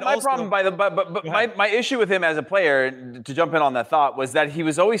 But my issue with him as a player, to jump in on that thought, was that he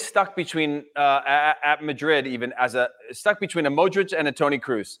was always stuck between at Madrid, even stuck between a Modric and a Toni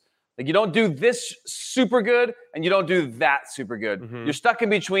Kroos. Like, you don't do this super good and you don't do that super good. Mm-hmm. You're stuck in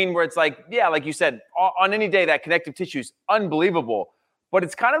between where it's like, yeah, like you said, on any day that connective tissue is unbelievable. But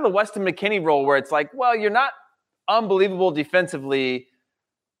it's kind of the Weston McKennie role where it's like, well, you're not unbelievable defensively,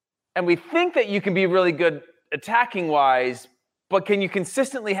 and we think that you can be really good attacking wise, but can you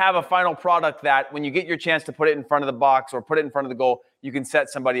consistently have a final product that when you get your chance to put it in front of the box or put it in front of the goal, you can set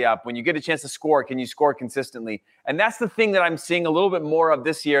somebody up? When you get a chance to score, can you score consistently? And that's the thing that I'm seeing a little bit more of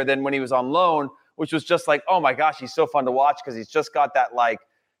this year than when he was on loan, which was just like, oh my gosh, he's so fun to watch because he's just got that like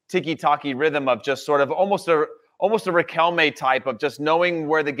tiki-taki rhythm of just sort of almost a Riquelme type of just knowing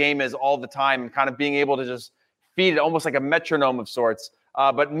where the game is all the time and kind of being able to just feed it almost like a metronome of sorts.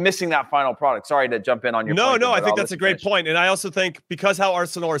 But missing that final product. Sorry to jump in on your point. No, I think that's a great point. And I also think because how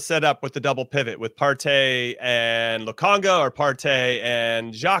Arsenal are set up with the double pivot with Partey and Lokonga or Partey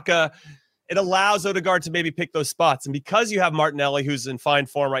and Xhaka, it allows Odegaard to maybe pick those spots. And because you have Martinelli, who's in fine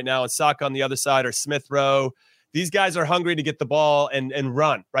form right now, and Saka on the other side, or Smith Rowe, These guys are hungry to get the ball and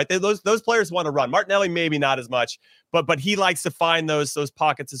run, right? Those players want to run. Martinelli maybe not as much, but he likes to find those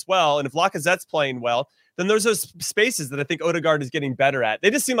pockets as well. And if Lacazette's playing well, then there's those spaces that I think Odegaard is getting better at. They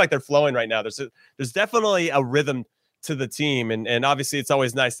just seem like they're flowing right now. There's definitely a rhythm to the team. And obviously it's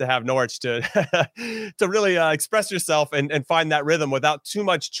always nice to have Norwich to to really express yourself and find that rhythm without too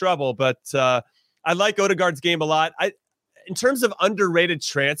much trouble. But I like Odegaard's game a lot. In terms of underrated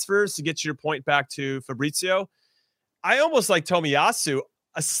transfers, to get your point back to Fabrizio, I almost like Tomiyasu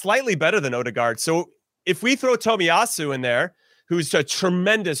slightly better than Odegaard. So if we throw Tomiyasu in there, who's a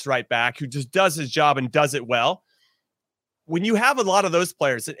tremendous right back, who just does his job and does it well, when you have a lot of those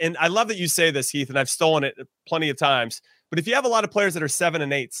players, and I love that you say this, Heath, and I've stolen it plenty of times, but if you have a lot of players that are 7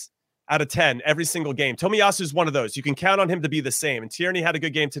 and 8s out of 10 every single game, Tomiyasu is one of those. You can count on him to be the same. And Tierney had a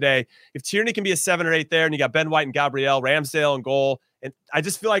good game today. If Tierney can be a 7 or 8 there, and you got Ben White and Gabriel, Ramsdale and goal, and I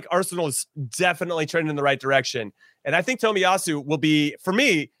just feel like Arsenal is definitely trending in the right direction. And I think Tomiyasu will be, for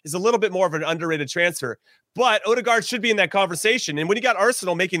me, is a little bit more of an underrated transfer. But Odegaard should be in that conversation. And when you got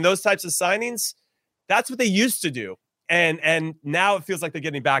Arsenal making those types of signings, that's what they used to do. And now it feels like they're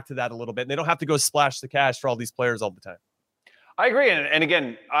getting back to that a little bit. And they don't have to go splash the cash for all these players all the time. I agree. And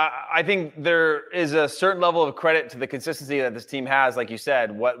again, I think there is a certain level of credit to the consistency that this team has, like you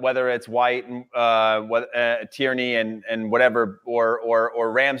said, whether it's White, Tierney and whatever,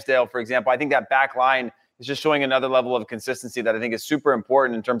 or Ramsdale, for example. I think that back line is just showing another level of consistency that I think is super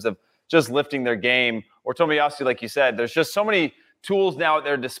important in terms of just lifting their game. Or Tomiyasu, like you said, there's just so many tools now at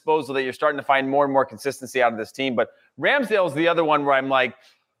their disposal that you're starting to find more and more consistency out of this team. But Ramsdale is the other one where I'm like,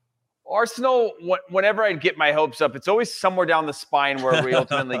 Arsenal, whenever I get my hopes up, it's always somewhere down the spine where we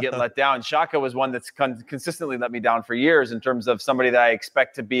ultimately get let down. Xhaka was one that's consistently let me down for years in terms of somebody that I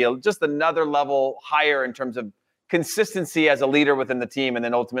expect to be just another level higher in terms of consistency as a leader within the team, and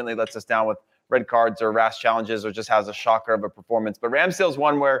then ultimately lets us down with red cards or rash challenges or just has a shocker of a performance. But Ramsdale's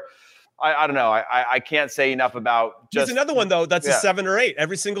one where I don't know. I can't say enough about just. There's another one, though, that's a 7 or 8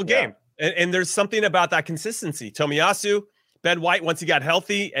 every single game. Yeah. And there's something about that consistency. Tomiyasu, Ben White, once he got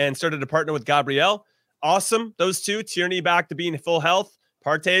healthy and started to partner with Gabriel, awesome. Those two, Tierney back to being full health.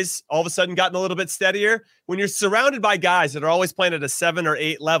 Partey's all of a sudden gotten a little bit steadier. When you're surrounded by guys that are always playing at a 7 or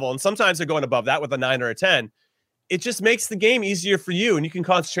 8 level, and sometimes they're going above that with a 9 or a 10, it just makes the game easier for you, and you can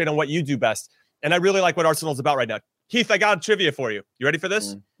concentrate on what you do best. And I really like what Arsenal's about right now. Heath, I got a trivia for you. You ready for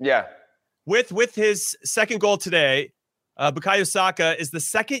this? Yeah. With his second goal today, Bukayo Saka is the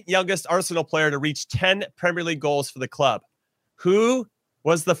second youngest Arsenal player to reach 10 Premier League goals for the club. Who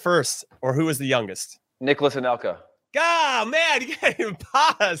was the first, or who was the youngest? Nicolas Anelka. God, man, you can't even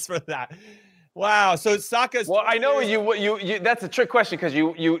pause for that. Wow. So Saka's. Well, I know you. That's a trick question because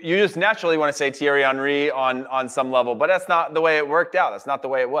you just naturally want to say Thierry Henry on some level, but that's not the way it worked out. That's not the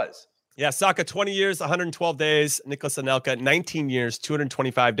way it was. Yeah, Saka 20 years, 112 days. Nicolas Anelka 19 years,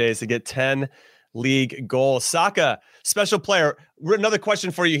 225 days to get 10 league goals. Saka, special player. Another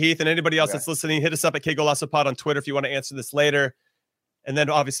question for you, Heath, and anybody else that's listening, hit us up at KGolasoPod on Twitter if you want to answer this later. And then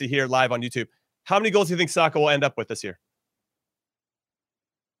obviously here live on YouTube. How many goals do you think Saka will end up with this year?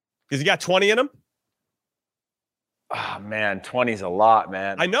 Because he got 20 in him? Oh, man, 20 is a lot,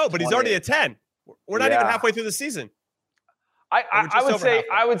 man. I know, but he's already at 10. We're not even halfway through the season.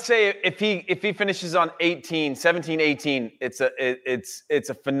 I would say if he finishes on 17, 18, it's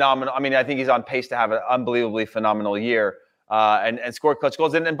a phenomenal. I mean, I think he's on pace to have an unbelievably phenomenal year and score clutch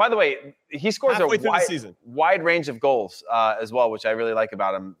goals. And by the way, he scores a wide range of goals as well, which I really like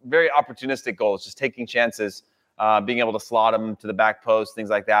about him. Very opportunistic goals, just taking chances, being able to slot them to the back post, things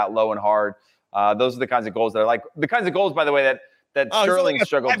like that, low and hard. Those are the kinds of goals that I like. The kinds of goals, by the way, that Sterling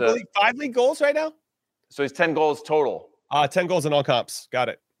struggled to. 5 league goals right now? So he's 10 goals total. 10 goals in all comps. Got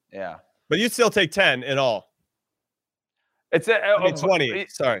it. Yeah. But you'd still take 10 in all. It's 20.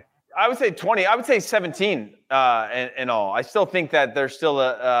 Sorry. I would say 20. I would say 17 in all. I still think that there's still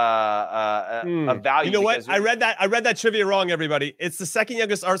a value. You know what? I read that trivia wrong, everybody. It's the second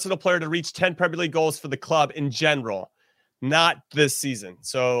youngest Arsenal player to reach 10 Premier League goals for the club in general, not this season.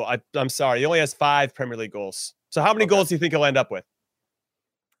 So I'm sorry. He only has 5 Premier League goals. So how many goals do you think he'll end up with?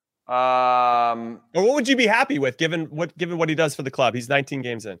 Or what would you be happy with given what he does for the club? He's 19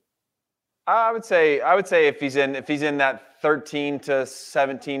 games in. I would say if he's in that 13 to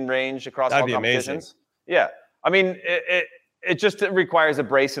 17 range across all competitions. Amazing. Yeah. I mean, it just requires a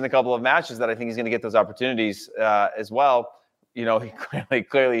brace in a couple of matches that I think he's going to get those opportunities as well. You know, he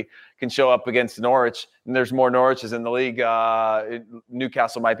clearly can show up against Norwich, and there's more Norwiches in the league.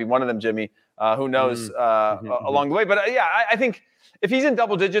 Newcastle might be one of them, Jimmy. Who knows along the way. But I think if he's in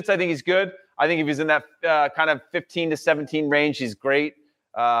double digits, I think he's good. I think if he's in that kind of 15 to 17 range, he's great.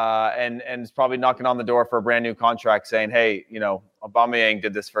 and is probably knocking on the door for a brand new contract saying, hey, Aubameyang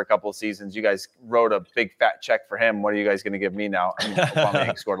did this for a couple of seasons. You guys wrote a big fat check for him. What are you guys going to give me now? I mean,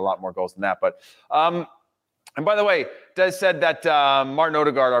 Aubameyang scored a lot more goals than that. But, and by the way, Des said that Martin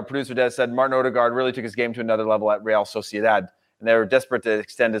Odegaard, our producer Des said Martin Odegaard really took his game to another level at Real Sociedad. And they were desperate to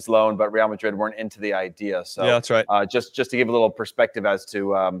extend his loan, but Real Madrid weren't into the idea. So yeah, that's right. Just to give a little perspective as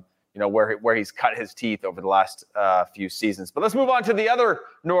to where he's cut his teeth over the last few seasons. But let's move on to the other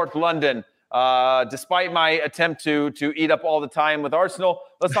North London. Despite my attempt to eat up all the time with Arsenal,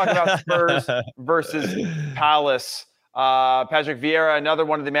 let's talk about Spurs versus Palace. Patrick Vieira, another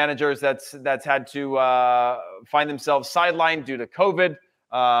one of the managers that's had to find themselves sidelined due to COVID,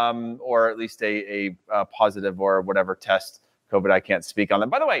 or at least a positive or whatever test. COVID, I can't speak on them.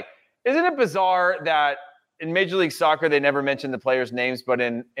 By the way, isn't it bizarre that in Major League Soccer they never mention the players' names, but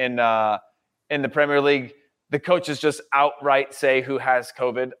in the Premier League the coaches just outright say who has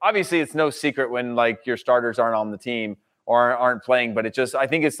COVID? Obviously, it's no secret when like your starters aren't on the team or aren't playing, but I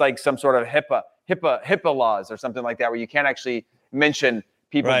think it's like some sort of HIPAA laws or something like that where you can't actually mention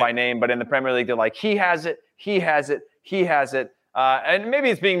people by name. But in the Premier League, they're like, he has it. And maybe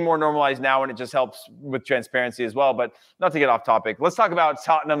it's being more normalized now, and it just helps with transparency as well. But not to get off topic, let's talk about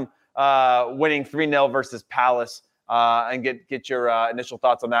Tottenham winning 3-0 versus Palace, and get your initial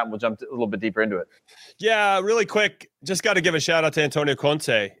thoughts on that. And we'll jump a little bit deeper into it. Yeah, really quick. Just got to give a shout out to Antonio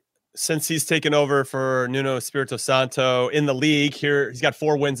Conte. Since he's taken over for Nuno Espirito Santo in the league here, he's got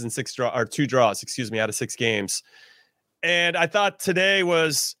 4 wins and 2 draws, out of 6 games. And I thought today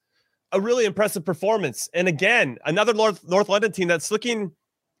was a really impressive performance. And again, another North London team that's looking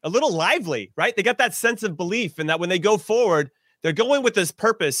a little lively, right? They got that sense of belief and that when they go forward, they're going with this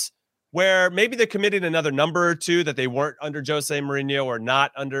purpose where maybe they're committing another number or two that they weren't under Jose Mourinho or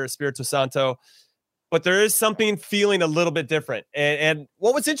not under Espirito Santo. But there is something feeling a little bit different. And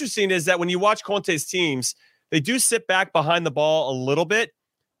what was interesting is that when you watch Conte's teams, they do sit back behind the ball a little bit.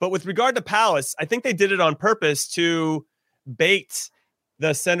 But with regard to Palace, I think they did it on purpose to bait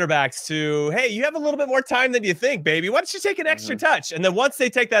the center backs to, hey, you have a little bit more time than you think, baby. Why don't you take an extra touch? And then once they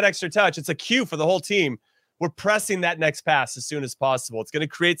take that extra touch, it's a cue for the whole team. We're pressing that next pass as soon as possible. It's going to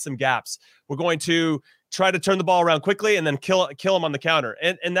create some gaps. We're going to try to turn the ball around quickly and then kill him on the counter.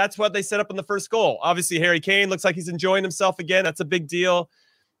 And that's what they set up in the first goal. Obviously, Harry Kane looks like he's enjoying himself again. That's a big deal.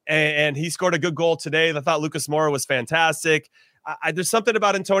 And he scored a good goal today. I thought Lucas Moura was fantastic. There's something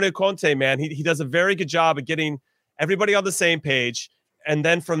about Antonio Conte, man. He does a very good job of getting everybody on the same page. And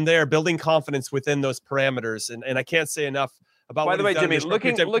then from there, building confidence within those parameters. And I can't say enough about By the way, Jimmy,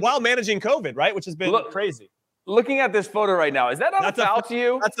 while managing COVID, right? Which has been crazy. Looking at this photo right now, is that not a foul to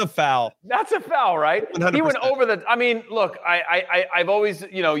you? That's a foul. That's a foul, right? 100%. He went over the. I mean, look, I've always,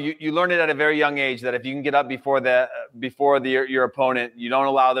 you learn it at a very young age that if you can get up before your opponent, you don't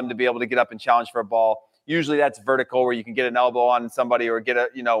allow them to be able to get up and challenge for a ball. Usually, that's vertical, where you can get an elbow on somebody or get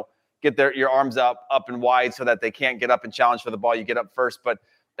your arms up and wide so that they can't get up and challenge for the ball. You get up first, but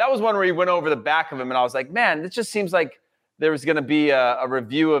that was one where he went over the back of him, and I was like, man, this just seems like there was going to be a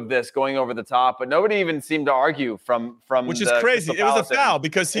review of this going over the top, but nobody even seemed to argue from which is crazy. It was a foul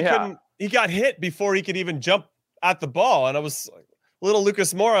because he got hit before he could even jump at the ball. And I was like, little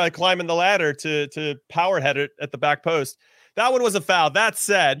Lucas Moura climbing the ladder to power head it at the back post. That one was a foul. That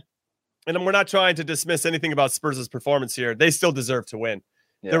said, and we're not trying to dismiss anything about Spurs' performance here. They still deserve to win.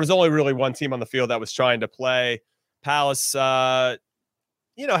 Yeah. There was only really one team on the field that was trying to play. Palace,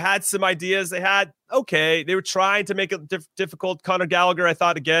 had some ideas. They were trying to make it difficult. Conor Gallagher, I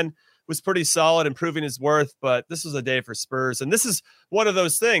thought, again, was pretty solid in proving his worth, but this was a day for Spurs. And this is one of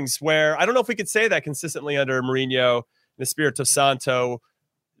those things where I don't know if we could say that consistently under Mourinho and Espirito Santo.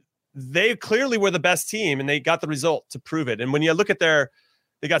 They clearly were the best team, and they got the result to prove it. And when you look at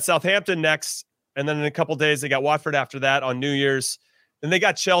they got Southampton next, and then in a couple of days, they got Watford after that on New Year's. Then they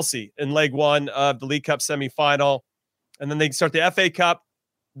got Chelsea in leg 1 of the League Cup semifinal. And then they start the FA Cup.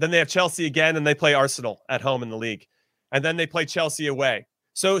 Then they have Chelsea again, and they play Arsenal at home in the league. And then they play Chelsea away.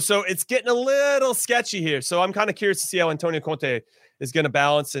 So it's getting a little sketchy here. So I'm kind of curious to see how Antonio Conte is going to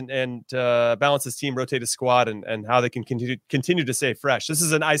balance and balance his team, rotate his squad, and how they can continue to stay fresh. This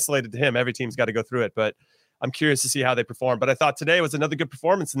isn't isolated to him. Every team's got to go through it. But I'm curious to see how they perform. But I thought today was another good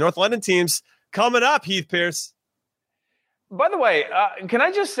performance. The North London teams coming up, Heath Pearce. By the way, can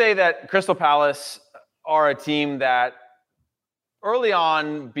I just say that Crystal Palace are a team that early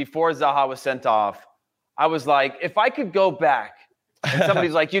on, before Zaha was sent off, I was like, if I could go back, and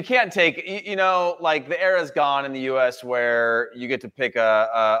somebody's like, you can't take, like the era's gone in the U.S. where you get to pick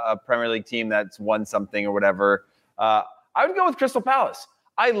a Premier League team that's won something or whatever. I would go with Crystal Palace.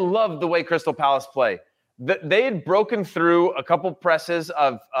 I love the way Crystal Palace play. they had broken through a couple presses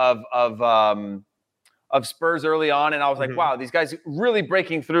of Spurs early on, and I was like, wow, these guys really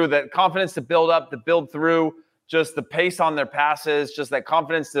breaking through. That confidence to build up, to build through, just the pace on their passes, just that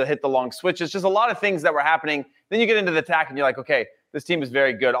confidence to hit the long switches, just a lot of things that were happening. Then you get into the attack, and you're like, okay, this team is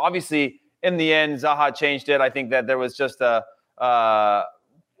very good. Obviously, in the end, Zaha changed it. I think that there was just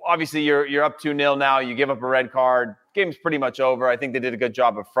obviously you're up 2-0 now. You give up a red card. Game's pretty much over. I think they did a good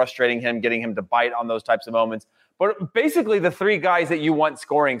job of frustrating him, getting him to bite on those types of moments. But basically, the three guys that you want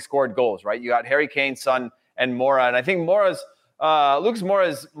scoring scored goals, right? You got Harry Kane, Son, and Moura. And I think Lucas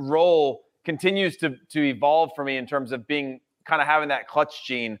Moura's role continues to evolve for me in terms of being kind of having that clutch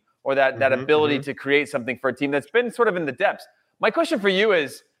gene or that ability to create something for a team that's been sort of in the depths. My question for you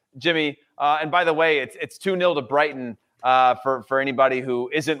is, Jimmy, and by the way, it's 2-0 to Brighton for anybody who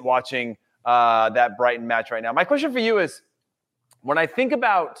isn't watching that Brighton match right now. My question for you is, when I think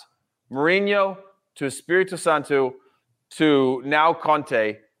about Mourinho to Espirito Santo to now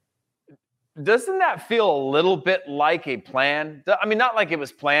Conte, doesn't that feel a little bit like a plan? I mean, not like it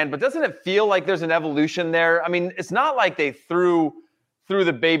was planned, but doesn't it feel like there's an evolution there? I mean, it's not like they threw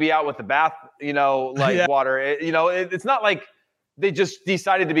the baby out with the bath, water. It's not like they just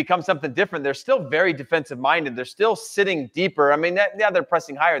decided to become something different. They're still very defensive minded. They're still sitting deeper. I mean, they're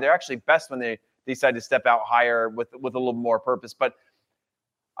pressing higher. They're actually best when they decide to step out higher with a little more purpose. But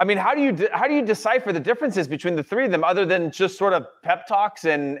I mean, how do you decipher the differences between the three of them, other than just sort of pep talks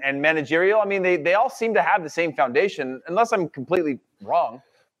and managerial? I mean, they all seem to have the same foundation, unless I'm completely wrong.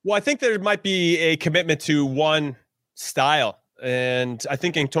 Well, I think there might be a commitment to one style, and I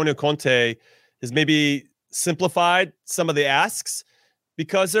think Antonio Conte has maybe simplified some of the asks,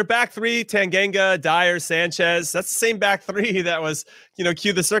 because their back three, Tanganga, Dyer, Sanchez, that's the same back three that was,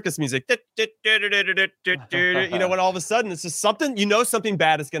 cue the circus music. When all of a sudden it's just something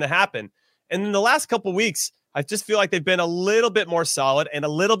bad is going to happen. And in the last couple of weeks, I just feel like they've been a little bit more solid,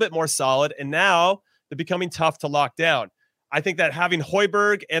 and now they're becoming tough to lock down. I think that having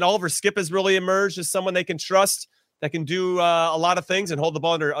Højbjerg and Oliver Skip has really emerged as someone they can trust, that can do a lot of things and hold the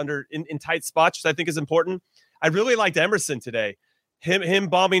ball in tight spots, which I think is important. I really liked Emerson today. Him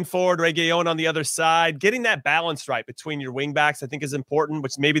bombing forward, Reguilón on the other side, getting that balance right between your wing backs, I think is important,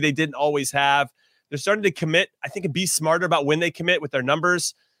 which maybe they didn't always have. They're starting to commit, I think, and be smarter about when they commit with their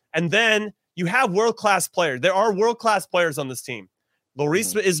numbers. And then you have world-class players. There are world-class players on this team.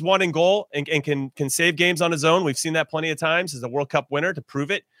 Lloris is one in goal and can save games on his own. We've seen that plenty of times as a World Cup winner to prove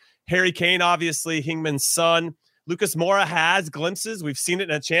it. Harry Kane, obviously, Heung-min's son. Lucas Moura has glimpses. We've seen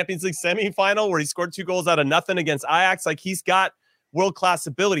it in a Champions League semifinal where he scored 2 goals out of nothing against Ajax. Like, he's got world-class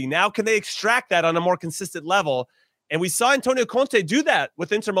ability. Now, can they extract that on a more consistent level? And we saw Antonio Conte do that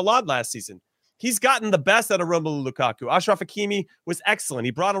with Inter Milan last season. He's gotten the best out of Romelu Lukaku. Achraf Hakimi was excellent.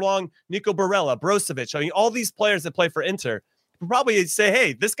 He brought along Nico Barella, Brozovic. I mean, all these players that play for Inter will probably say,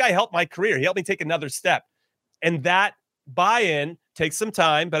 hey, this guy helped my career. He helped me take another step. And that buy-in takes some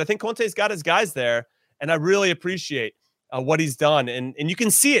time, but I think Conte's got his guys there, and I really appreciate what he's done. And you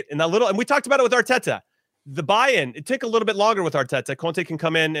can see it in that little – and we talked about it with Arteta. The buy-in, it took a little bit longer with Arteta. Conte can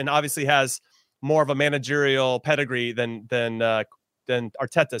come in and obviously has more of a managerial pedigree than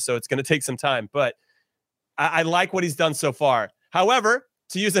Arteta, so it's going to take some time. But I like what he's done so far. However,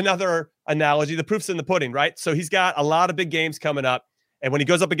 to use another analogy, the proof's in the pudding, right? So he's got a lot of big games coming up, and when he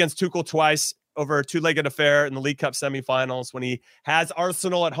goes up against Tuchel twice over a 2-legged affair in the League Cup semifinals, when he has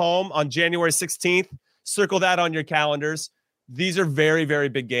Arsenal at home on January 16th, circle that on your calendars. These are very, very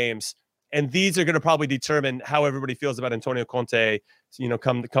big games. And these are going to probably determine how everybody feels about Antonio Conte,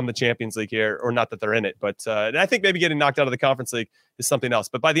 come the Champions League here, or not that they're in it. But and I think maybe getting knocked out of the Conference League is something else.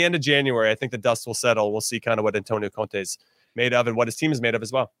 But by the end of January, I think the dust will settle. We'll see kind of what Antonio Conte is made of and what his team is made of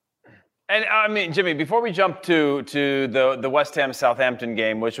as well. And I mean, Jimmy, before we jump to the West Ham Southampton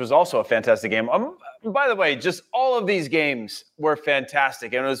game, which was also a fantastic game. By the way, just all of these games were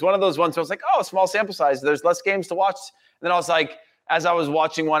fantastic. And it was one of those ones where I was like, oh, small sample size. There's less games to watch. And then I was like, as I was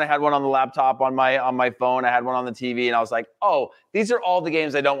watching one, I had one on the laptop, on my phone. I had one on the TV, and I was like, oh, these are all the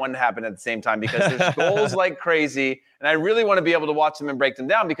games I don't want to happen at the same time, because there's goals like crazy, and I really want to be able to watch them and break them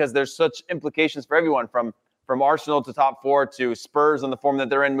down, because there's such implications for everyone, from Arsenal to top 4 to Spurs on the form that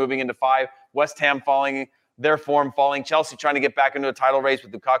they're in moving into 5, West Ham falling, their form falling, Chelsea trying to get back into a title race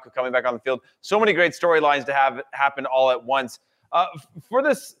with Lukaku coming back on the field. So many great storylines to have happen all at once. For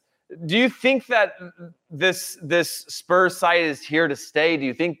this, do you think that this Spurs side is here to stay? Do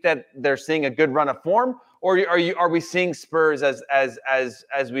you think that they're seeing a good run of form, or are we seeing Spurs as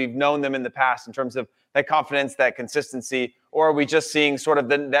we've known them in the past in terms of that confidence, that consistency, or are we just seeing sort of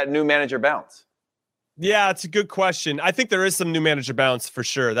that new manager bounce? Yeah, it's a good question. I think there is some new manager bounce for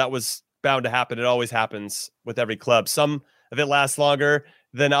sure. That was bound to happen. It always happens with every club. Some of it lasts longer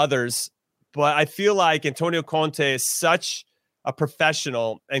than others, but I feel like Antonio Conte is such a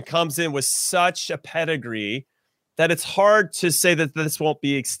professional and comes in with such a pedigree that it's hard to say that this won't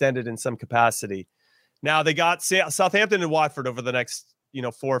be extended in some capacity. Now they got Southampton and Watford over the next,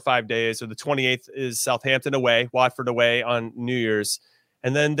 4 or 5 days, or the 28th is Southampton away, Watford away on New Year's.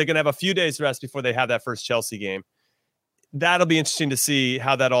 And then they're going to have a few days rest before they have that first Chelsea game. That'll be interesting to see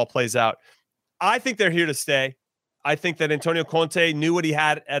how that all plays out. I think they're here to stay. I think that Antonio Conte knew what he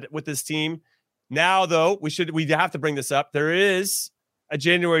had with his team. Now, though, we have to bring this up. There is a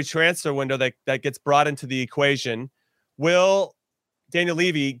January transfer window that gets brought into the equation. Will Daniel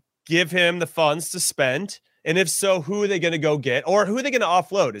Levy give him the funds to spend? And if so, who are they going to go get? Or who are they going to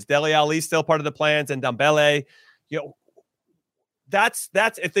offload? Is Dele Alli still part of the plans? And Dembele? That's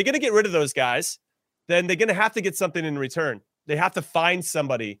if they're going to get rid of those guys, then they're going to have to get something in return. They have to find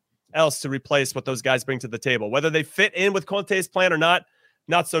somebody else to replace what those guys bring to the table. Whether they fit in with Conte's plan or not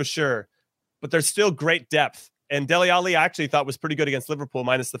so sure. But there's still great depth. And Dele Alli I actually thought was pretty good against Liverpool,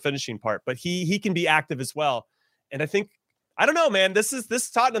 minus the finishing part. But he can be active as well. And I don't know, man.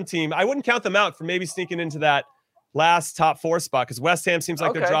 This Tottenham team, I wouldn't count them out for maybe sneaking into that last top 4 spot, because West Ham seems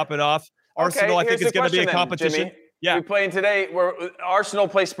like they're dropping off. Arsenal, I think, is going to be a competition. Jimmy. Yeah. We're playing today. Arsenal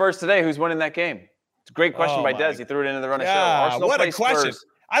play Spurs today. Who's winning that game? It's a great question by Des. He threw it into the run of show. Arsenal what a question. Spurs.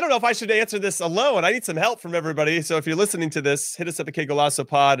 I don't know if I should answer this alone. I need some help from everybody. So if you're listening to this, hit us up at K Golasso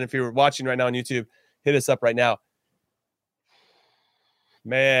Pod. And if you're watching right now on YouTube, hit us up right now.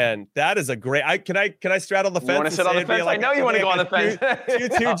 Man, that is a great. Can I straddle the fence? You want to sit on the fence? I know you want to go on the fence.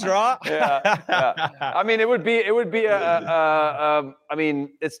 2-2 draw. Yeah. I mean, it would be I mean,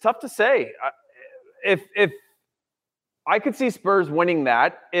 it's tough to say. If I could see Spurs winning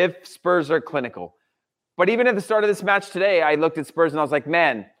that, if Spurs are clinical. But even at the start of this match today, I looked at Spurs and I was like,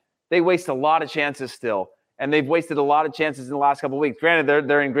 man, they waste a lot of chances still. And they've wasted a lot of chances in the last couple of weeks. Granted,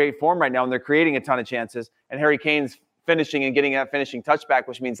 they're in great form right now and they're creating a ton of chances. And Harry Kane's finishing and getting that finishing touchback,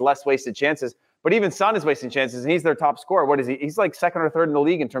 which means less wasted chances. But even Son is wasting chances, and he's their top scorer. What is he? He's like second or third in the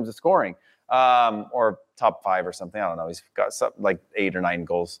league in terms of scoring, or top 5 or something. I don't know. He's got something like 8 or 9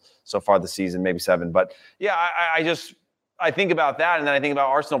 goals so far this season, maybe 7. But yeah, I think about that, and then I think about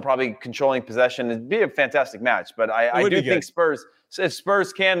Arsenal probably controlling possession. It'd be a fantastic match. But I do think Spurs, if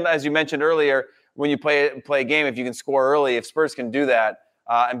Spurs can, as you mentioned earlier, when you play a game, if you can score early, if Spurs can do that,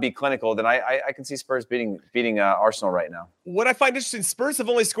 and be clinical, then I can see Spurs beating Arsenal right now. What I find interesting, Spurs have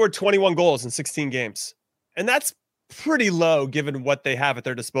only scored 21 goals in 16 games. And that's pretty low given what they have at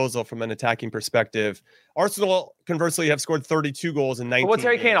their disposal from an attacking perspective. Arsenal, conversely, have scored 32 goals in 19 What's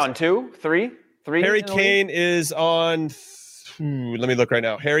Harry games. Kane on, 2? 3? Harry Kane is on, let me look right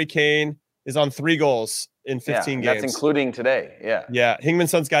now. Harry Kane is on 3 goals in 15 games. That's including today, yeah. Yeah,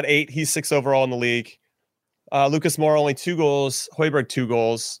 Heung-min-son's got 8. He's 6 overall in the league. Lucas Moura only 2 goals. Højbjerg 2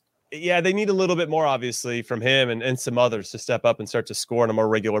 goals. Yeah, they need a little bit more, obviously, from him and some others to step up and start to score on a more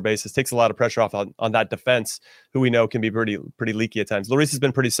regular basis. Takes a lot of pressure off on that defense, who we know can be pretty leaky at times. Lloris has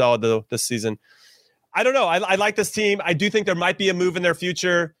been pretty solid, though, this season. I don't know. I like this team. I do think there might be a move in their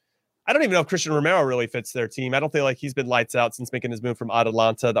future. I don't even know if Christian Romero really fits their team. I don't feel like he's been lights out since making his move from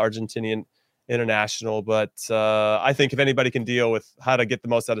Atalanta, the Argentinian international. But I think if anybody can deal with how to get the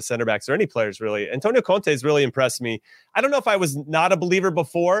most out of center backs or any players, really, Antonio Conte has really impressed me. I don't know if I was not a believer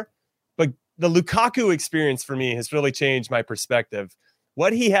before, but the Lukaku experience for me has really changed my perspective.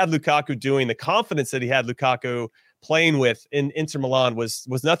 What he had Lukaku doing, the confidence that he had Lukaku playing with in Inter Milan was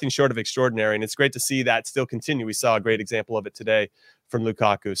nothing short of extraordinary. And it's great to see that still continue. We saw a great example of it today from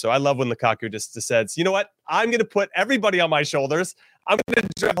Lukaku. So I love when Lukaku just says, you know what? I'm going to put everybody on my shoulders. I'm going to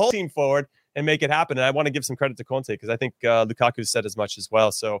drive the whole team forward and make it happen. And I want to give some credit to Conte because I think Lukaku said as much as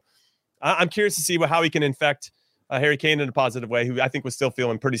well. So I'm curious to see how he can infect Harry Kane in a positive way, who I think was still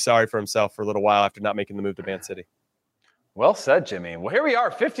feeling pretty sorry for himself for a little while after not making the move to Man City. Well said, Jimmy. Well, here we are,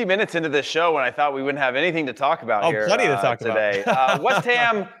 50 minutes into this show, and I thought we wouldn't have anything to talk about here. Plenty to talk today. West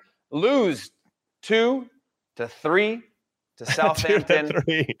Ham lose 2-3 to Southampton.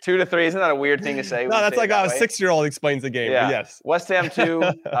 2-3. Isn't that a weird thing to say? No, that's like how a 6-year-old explains the game. Yeah. Yes. West Ham 2,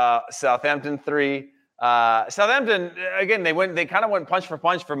 Southampton 3. Southampton, again, they kind of went punch for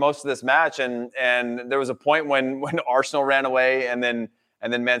punch for most of this match, and there was a point when Arsenal ran away and then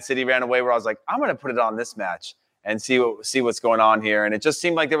Man City ran away where I was like, I'm going to put it on this match and see what's going on here. And it just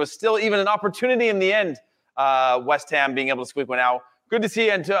seemed like there was still even an opportunity in the end. West Ham being able to squeak one out. Good to see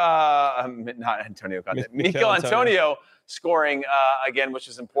not Antonio Conte, Mikel Antonio scoring again, which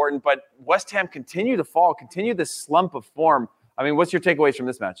is important. But West Ham continue to fall, continue this slump of form. I mean, what's your takeaways from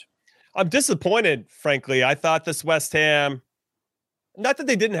this match? I'm disappointed, frankly. I thought this West Ham Not that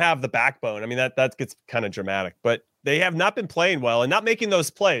they didn't have the backbone. I mean, that gets kind of dramatic, but they have not been playing well and not making those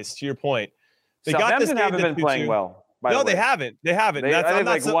plays, to your point. They got this Southampton haven't been playing well. No, they haven't. They haven't. I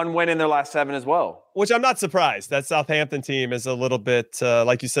think one win in their last 7 as well. Which I'm not surprised. That Southampton team is a little bit,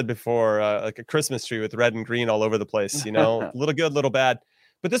 like you said before, like a Christmas tree with red and green all over the place. You know, a little good, a little bad.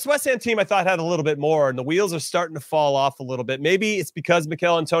 But this West Ham team, I thought, had a little bit more, and the wheels are starting to fall off a little bit. Maybe it's because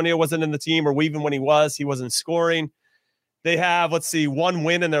Mikel Antonio wasn't in the team, or even when he wasn't scoring. They have, one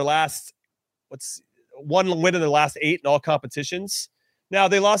win in their last 8 in all competitions. Now,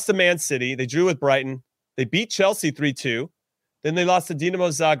 they lost to Man City. They drew with Brighton. They beat Chelsea 3-2. Then they lost to Dinamo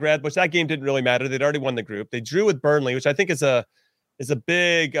Zagreb, which that game didn't really matter. They'd already won the group. They drew with Burnley, which I think is a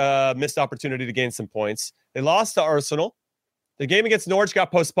big missed opportunity to gain some points. They lost to Arsenal. The game against Norwich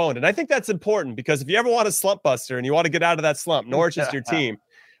got postponed. And I think that's important because if you ever want a slump buster and you want to get out of that slump, Norwich is your team.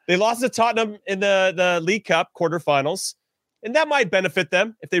 They lost to Tottenham in the League Cup quarterfinals. And that might benefit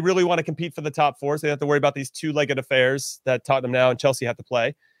them if they really want to compete for the top 4. So they have to worry about these 2-legged affairs that Tottenham now and Chelsea have to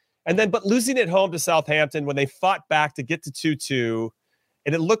play. But losing at home to Southampton when they fought back to get to 2-2,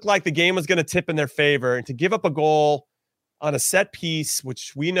 and it looked like the game was going to tip in their favor, and to give up a goal on a set piece,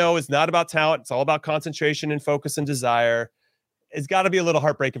 which we know is not about talent, it's all about concentration and focus and desire, it's got to be a little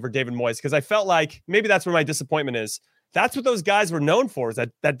heartbreaking for David Moyes, because I felt like maybe that's where my disappointment is. That's what those guys were known for, is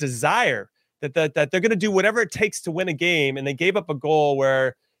that desire, that they're going to do whatever it takes to win a game, and they gave up a goal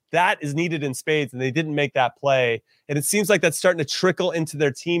where that is needed in spades, and they didn't make that play. And it seems like that's starting to trickle into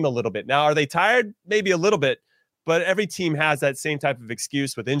their team a little bit. Now, are they tired? Maybe a little bit, but every team has that same type of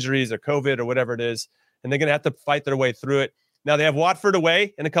excuse with injuries or COVID or whatever it is, and they're going to have to fight their way through it. Now, they have Watford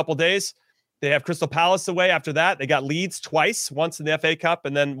away in a couple days. They have Crystal Palace away after that. They got Leeds twice, once in the FA Cup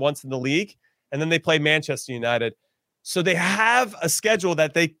and then once in the league. And then they play Manchester United. So they have a schedule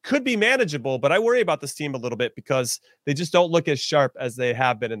that they could be manageable, but I worry about this team a little bit because they just don't look as sharp as they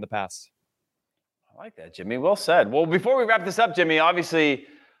have been in the past. I like that, Jimmy. Well said. Well, before we wrap this up, Jimmy, obviously,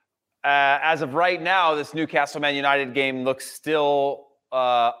 as of right now, this Newcastle Man United game looks still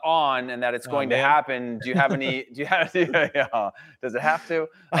on, and that it's going to happen. Do you have any? Does it have to?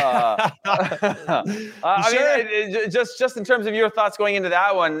 I mean, just in terms of your thoughts going into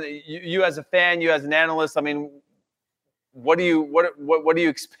that one, you as a fan, you as an analyst, I mean, what do you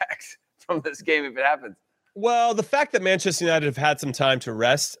expect from this game if it happens? Well, the fact that Manchester United have had some time to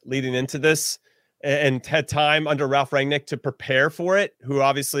rest leading into this, and had time under Ralph Rangnick to prepare for it, who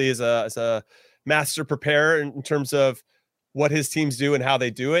obviously is a master preparer in terms of what his teams do and how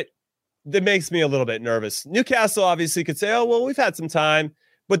they do it, that makes me a little bit nervous. Newcastle obviously could say, oh, well, we've had some time,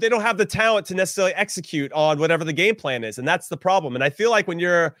 but they don't have the talent to necessarily execute on whatever the game plan is. And that's the problem. And I feel like when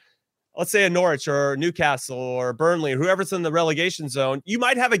you're, let's say, a Norwich or Newcastle or Burnley or whoever's in the relegation zone, you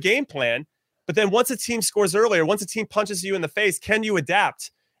might have a game plan, but then once a team scores early or once a team punches you in the face, can you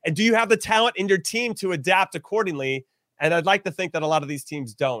adapt? And do you have the talent in your team to adapt accordingly? And I'd like to think that a lot of these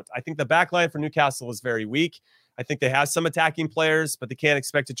teams don't. I think the back line for Newcastle is very weak. I think they have some attacking players, but they can't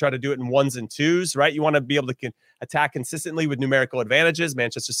expect to try to do it in ones and twos, right? You want to be able to attack consistently with numerical advantages.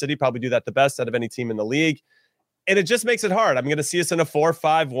 Manchester City probably do that the best out of any team in the league. And it just makes it hard. I'm going to see us in a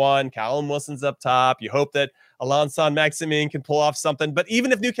 4-5-1. Callum Wilson's up top. You hope that Alain Saint-Maximin can pull off something. But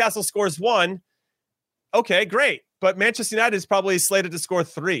even if Newcastle scores 1, okay, great. But Manchester United is probably slated to score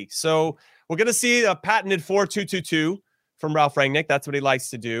 3. So we're going to see a patented 4-2-2-2 from Ralph Rangnick. That's what he likes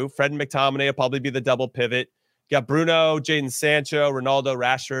to do. Fred and McTominay will probably be the double pivot. You got Bruno, Jadon Sancho, Ronaldo,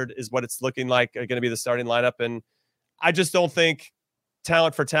 Rashford is what it's looking like are going to be the starting lineup. And I just don't think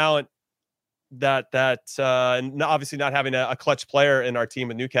talent for talent that and obviously not having a clutch player in our team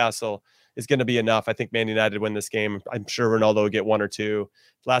with Newcastle is going to be enough. I think Man United win this game. I'm sure Ronaldo will get 1 or 2.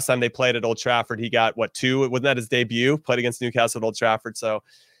 Last time they played at Old Trafford, he got 2? Wasn't that his debut? Played against Newcastle at Old Trafford. So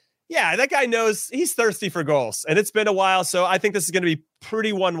yeah, that guy knows he's thirsty for goals, and it's been a while. So I think this is going to be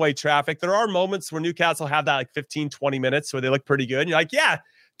pretty one-way traffic. There are moments where Newcastle have that 15, 20 minutes where they look pretty good. And you're like, yeah,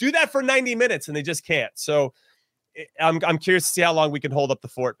 do that for 90 minutes, and they just can't. So I'm curious to see how long we can hold up the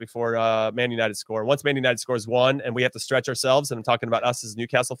fort before Man United score. Once Man United scores 1 and we have to stretch ourselves, and I'm talking about us as a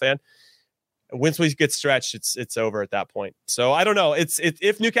Newcastle fan, once we get stretched, it's over at that point. So I don't know.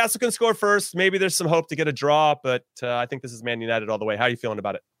 If Newcastle can score first, maybe there's some hope to get a draw, but I think this is Man United all the way. How are you feeling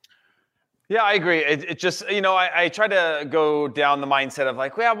about it? Yeah, I agree. It just, I try to go down the mindset of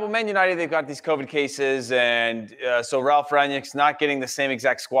like, well, Man United, they've got these COVID cases. And so Ralph Rangnick's not getting the same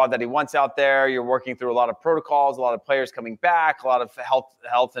exact squad that he wants out there. You're working through a lot of protocols, a lot of players coming back, a lot of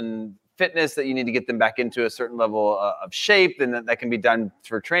health and fitness that you need to get them back into a certain level of shape. And that can be done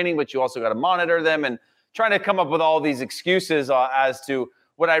for training, but you also got to monitor them and trying to come up with all these excuses as to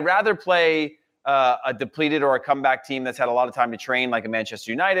would I rather play a depleted or a comeback team that's had a lot of time to train, like a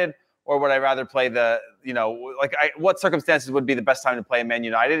Manchester United? Or would I rather play what circumstances would be the best time to play a Man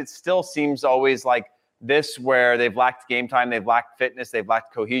United? It still seems always like this, where they've lacked game time, they've lacked fitness, they've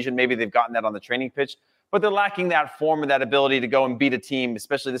lacked cohesion. Maybe they've gotten that on the training pitch, but they're lacking that form and that ability to go and beat a team,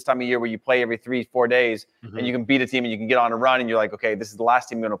 especially this time of year where you play every 3-4 days and you can beat a team and you can get on a run and you're like, okay, this is the last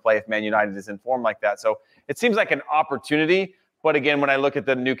team I'm going to play if Man United is in form like that. So it seems like an opportunity. But again, when I look at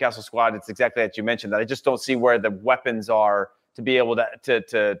the Newcastle squad, it's exactly that you mentioned, that I just don't see where the weapons are to be able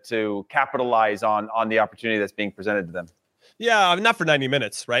to capitalize on the opportunity that's being presented to them. Yeah, not for 90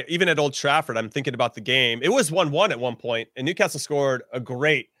 minutes, right? Even at Old Trafford, I'm thinking about the game. It was 1-1 at one point, and Newcastle scored a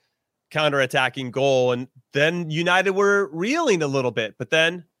great counter-attacking goal, and then United were reeling a little bit, but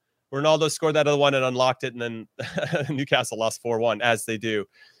then Ronaldo scored that other one and unlocked it, and then Newcastle lost 4-1, as they do.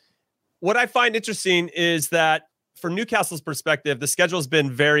 What I find interesting is that for Newcastle's perspective, the schedule has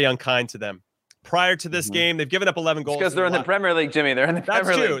been very unkind to them. Prior to this game, they've given up 11 goals. Because they're in the Premier League, Jimmy. They're in the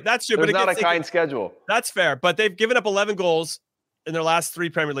Premier League. That's true. There's not a kind schedule. That's fair. But they've given up 11 goals in their last 3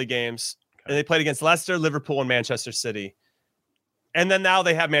 Premier League games. And they played against Leicester, Liverpool, and Manchester City. And then now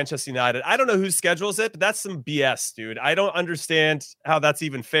they have Manchester United. I don't know who schedules it, but that's some BS, dude. I don't understand how that's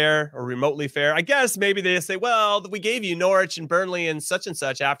even fair or remotely fair. I guess maybe they say, well, we gave you Norwich and Burnley and such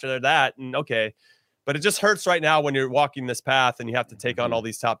after that. And okay. But it just hurts right now when you're walking this path and you have to take on all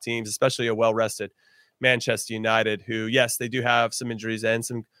these top teams, especially a well-rested Manchester United, who, yes, they do have some injuries and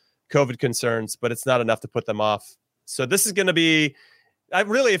some COVID concerns, but it's not enough to put them off. So this is going to be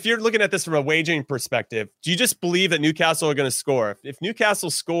if you're looking at this from a wagering perspective, do you just believe that Newcastle are going to score? If Newcastle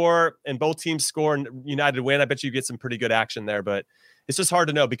score and both teams score and United win, I bet you get some pretty good action there. But it's just hard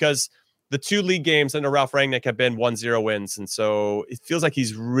to know because the 2 league games under Ralph Rangnick have been 1-0 wins. And so it feels like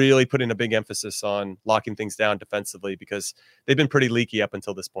he's really putting a big emphasis on locking things down defensively because they've been pretty leaky up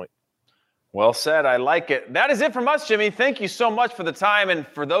until this point. Well said. I like it. That is it from us, Jimmy. Thank you so much for the time. And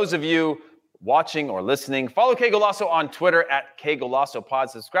for those of you watching or listening, follow Qué Golazo on Twitter at Qué Golazo Pod.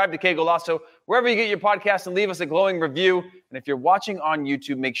 Subscribe to Qué Golazo wherever you get your podcast and leave us a glowing review. And if you're watching on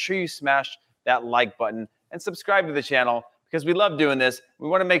YouTube, make sure you smash that like button and subscribe to the channel, because we love doing this. We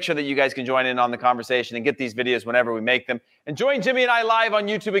want to make sure that you guys can join in on the conversation and get these videos whenever we make them. And join Jimmy and I live on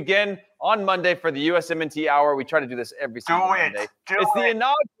YouTube again on Monday for the USMNT Hour. We try to do this every single Monday. It's the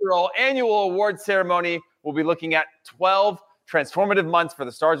inaugural annual award ceremony. We'll be looking at 12 transformative months for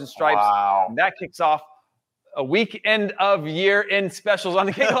the Stars and Stripes. Wow. And that kicks off a weekend of year-end specials on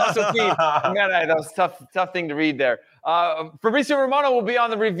the Qué Golazo feed. Man, that was a tough thing to read there. Fabrizio Romano will be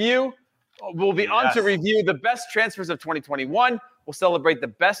on the review. We'll be on to review the best transfers of 2021. We'll celebrate the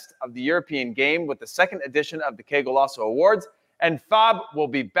best of the European game with the second edition of the Qué Golazo Awards. And Fab will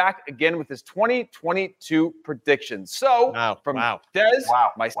be back again with his 2022 predictions. So from Dez,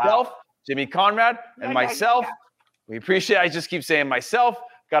 myself, Jimmy Conrad, and myself, we appreciate I just keep saying myself.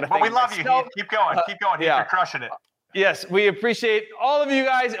 But we love you. Keep going. Keep going. You're crushing it. Yes, we appreciate all of you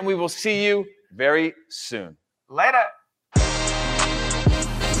guys, and we will see you very soon. Later.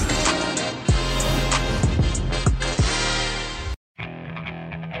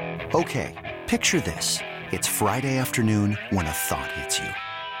 Okay, picture this. It's Friday afternoon when a thought hits you.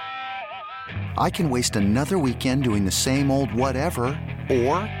 I can waste another weekend doing the same old whatever,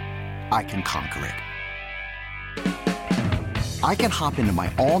 or I can conquer it. I can hop into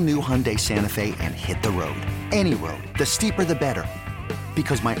my all-new Hyundai Santa Fe and hit the road. Any road. The steeper, the better.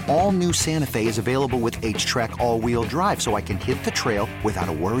 Because my all-new Santa Fe is available with H-Track all-wheel drive, so I can hit the trail without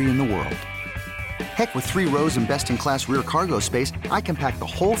a worry in the world. Heck, with 3 rows and best-in-class rear cargo space, I can pack the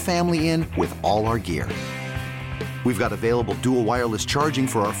whole family in with all our gear. We've got available dual wireless charging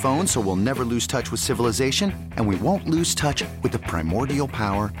for our phones, so we'll never lose touch with civilization, and we won't lose touch with the primordial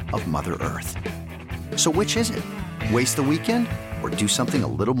power of Mother Earth. So which is it? Waste the weekend or do something a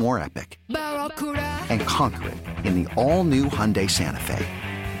little more epic? And conquer it in the all-new Hyundai Santa Fe.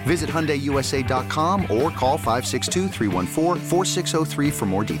 Visit HyundaiUSA.com or call 562-314-4603 for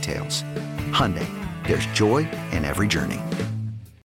more details. Hyundai, there's joy in every journey.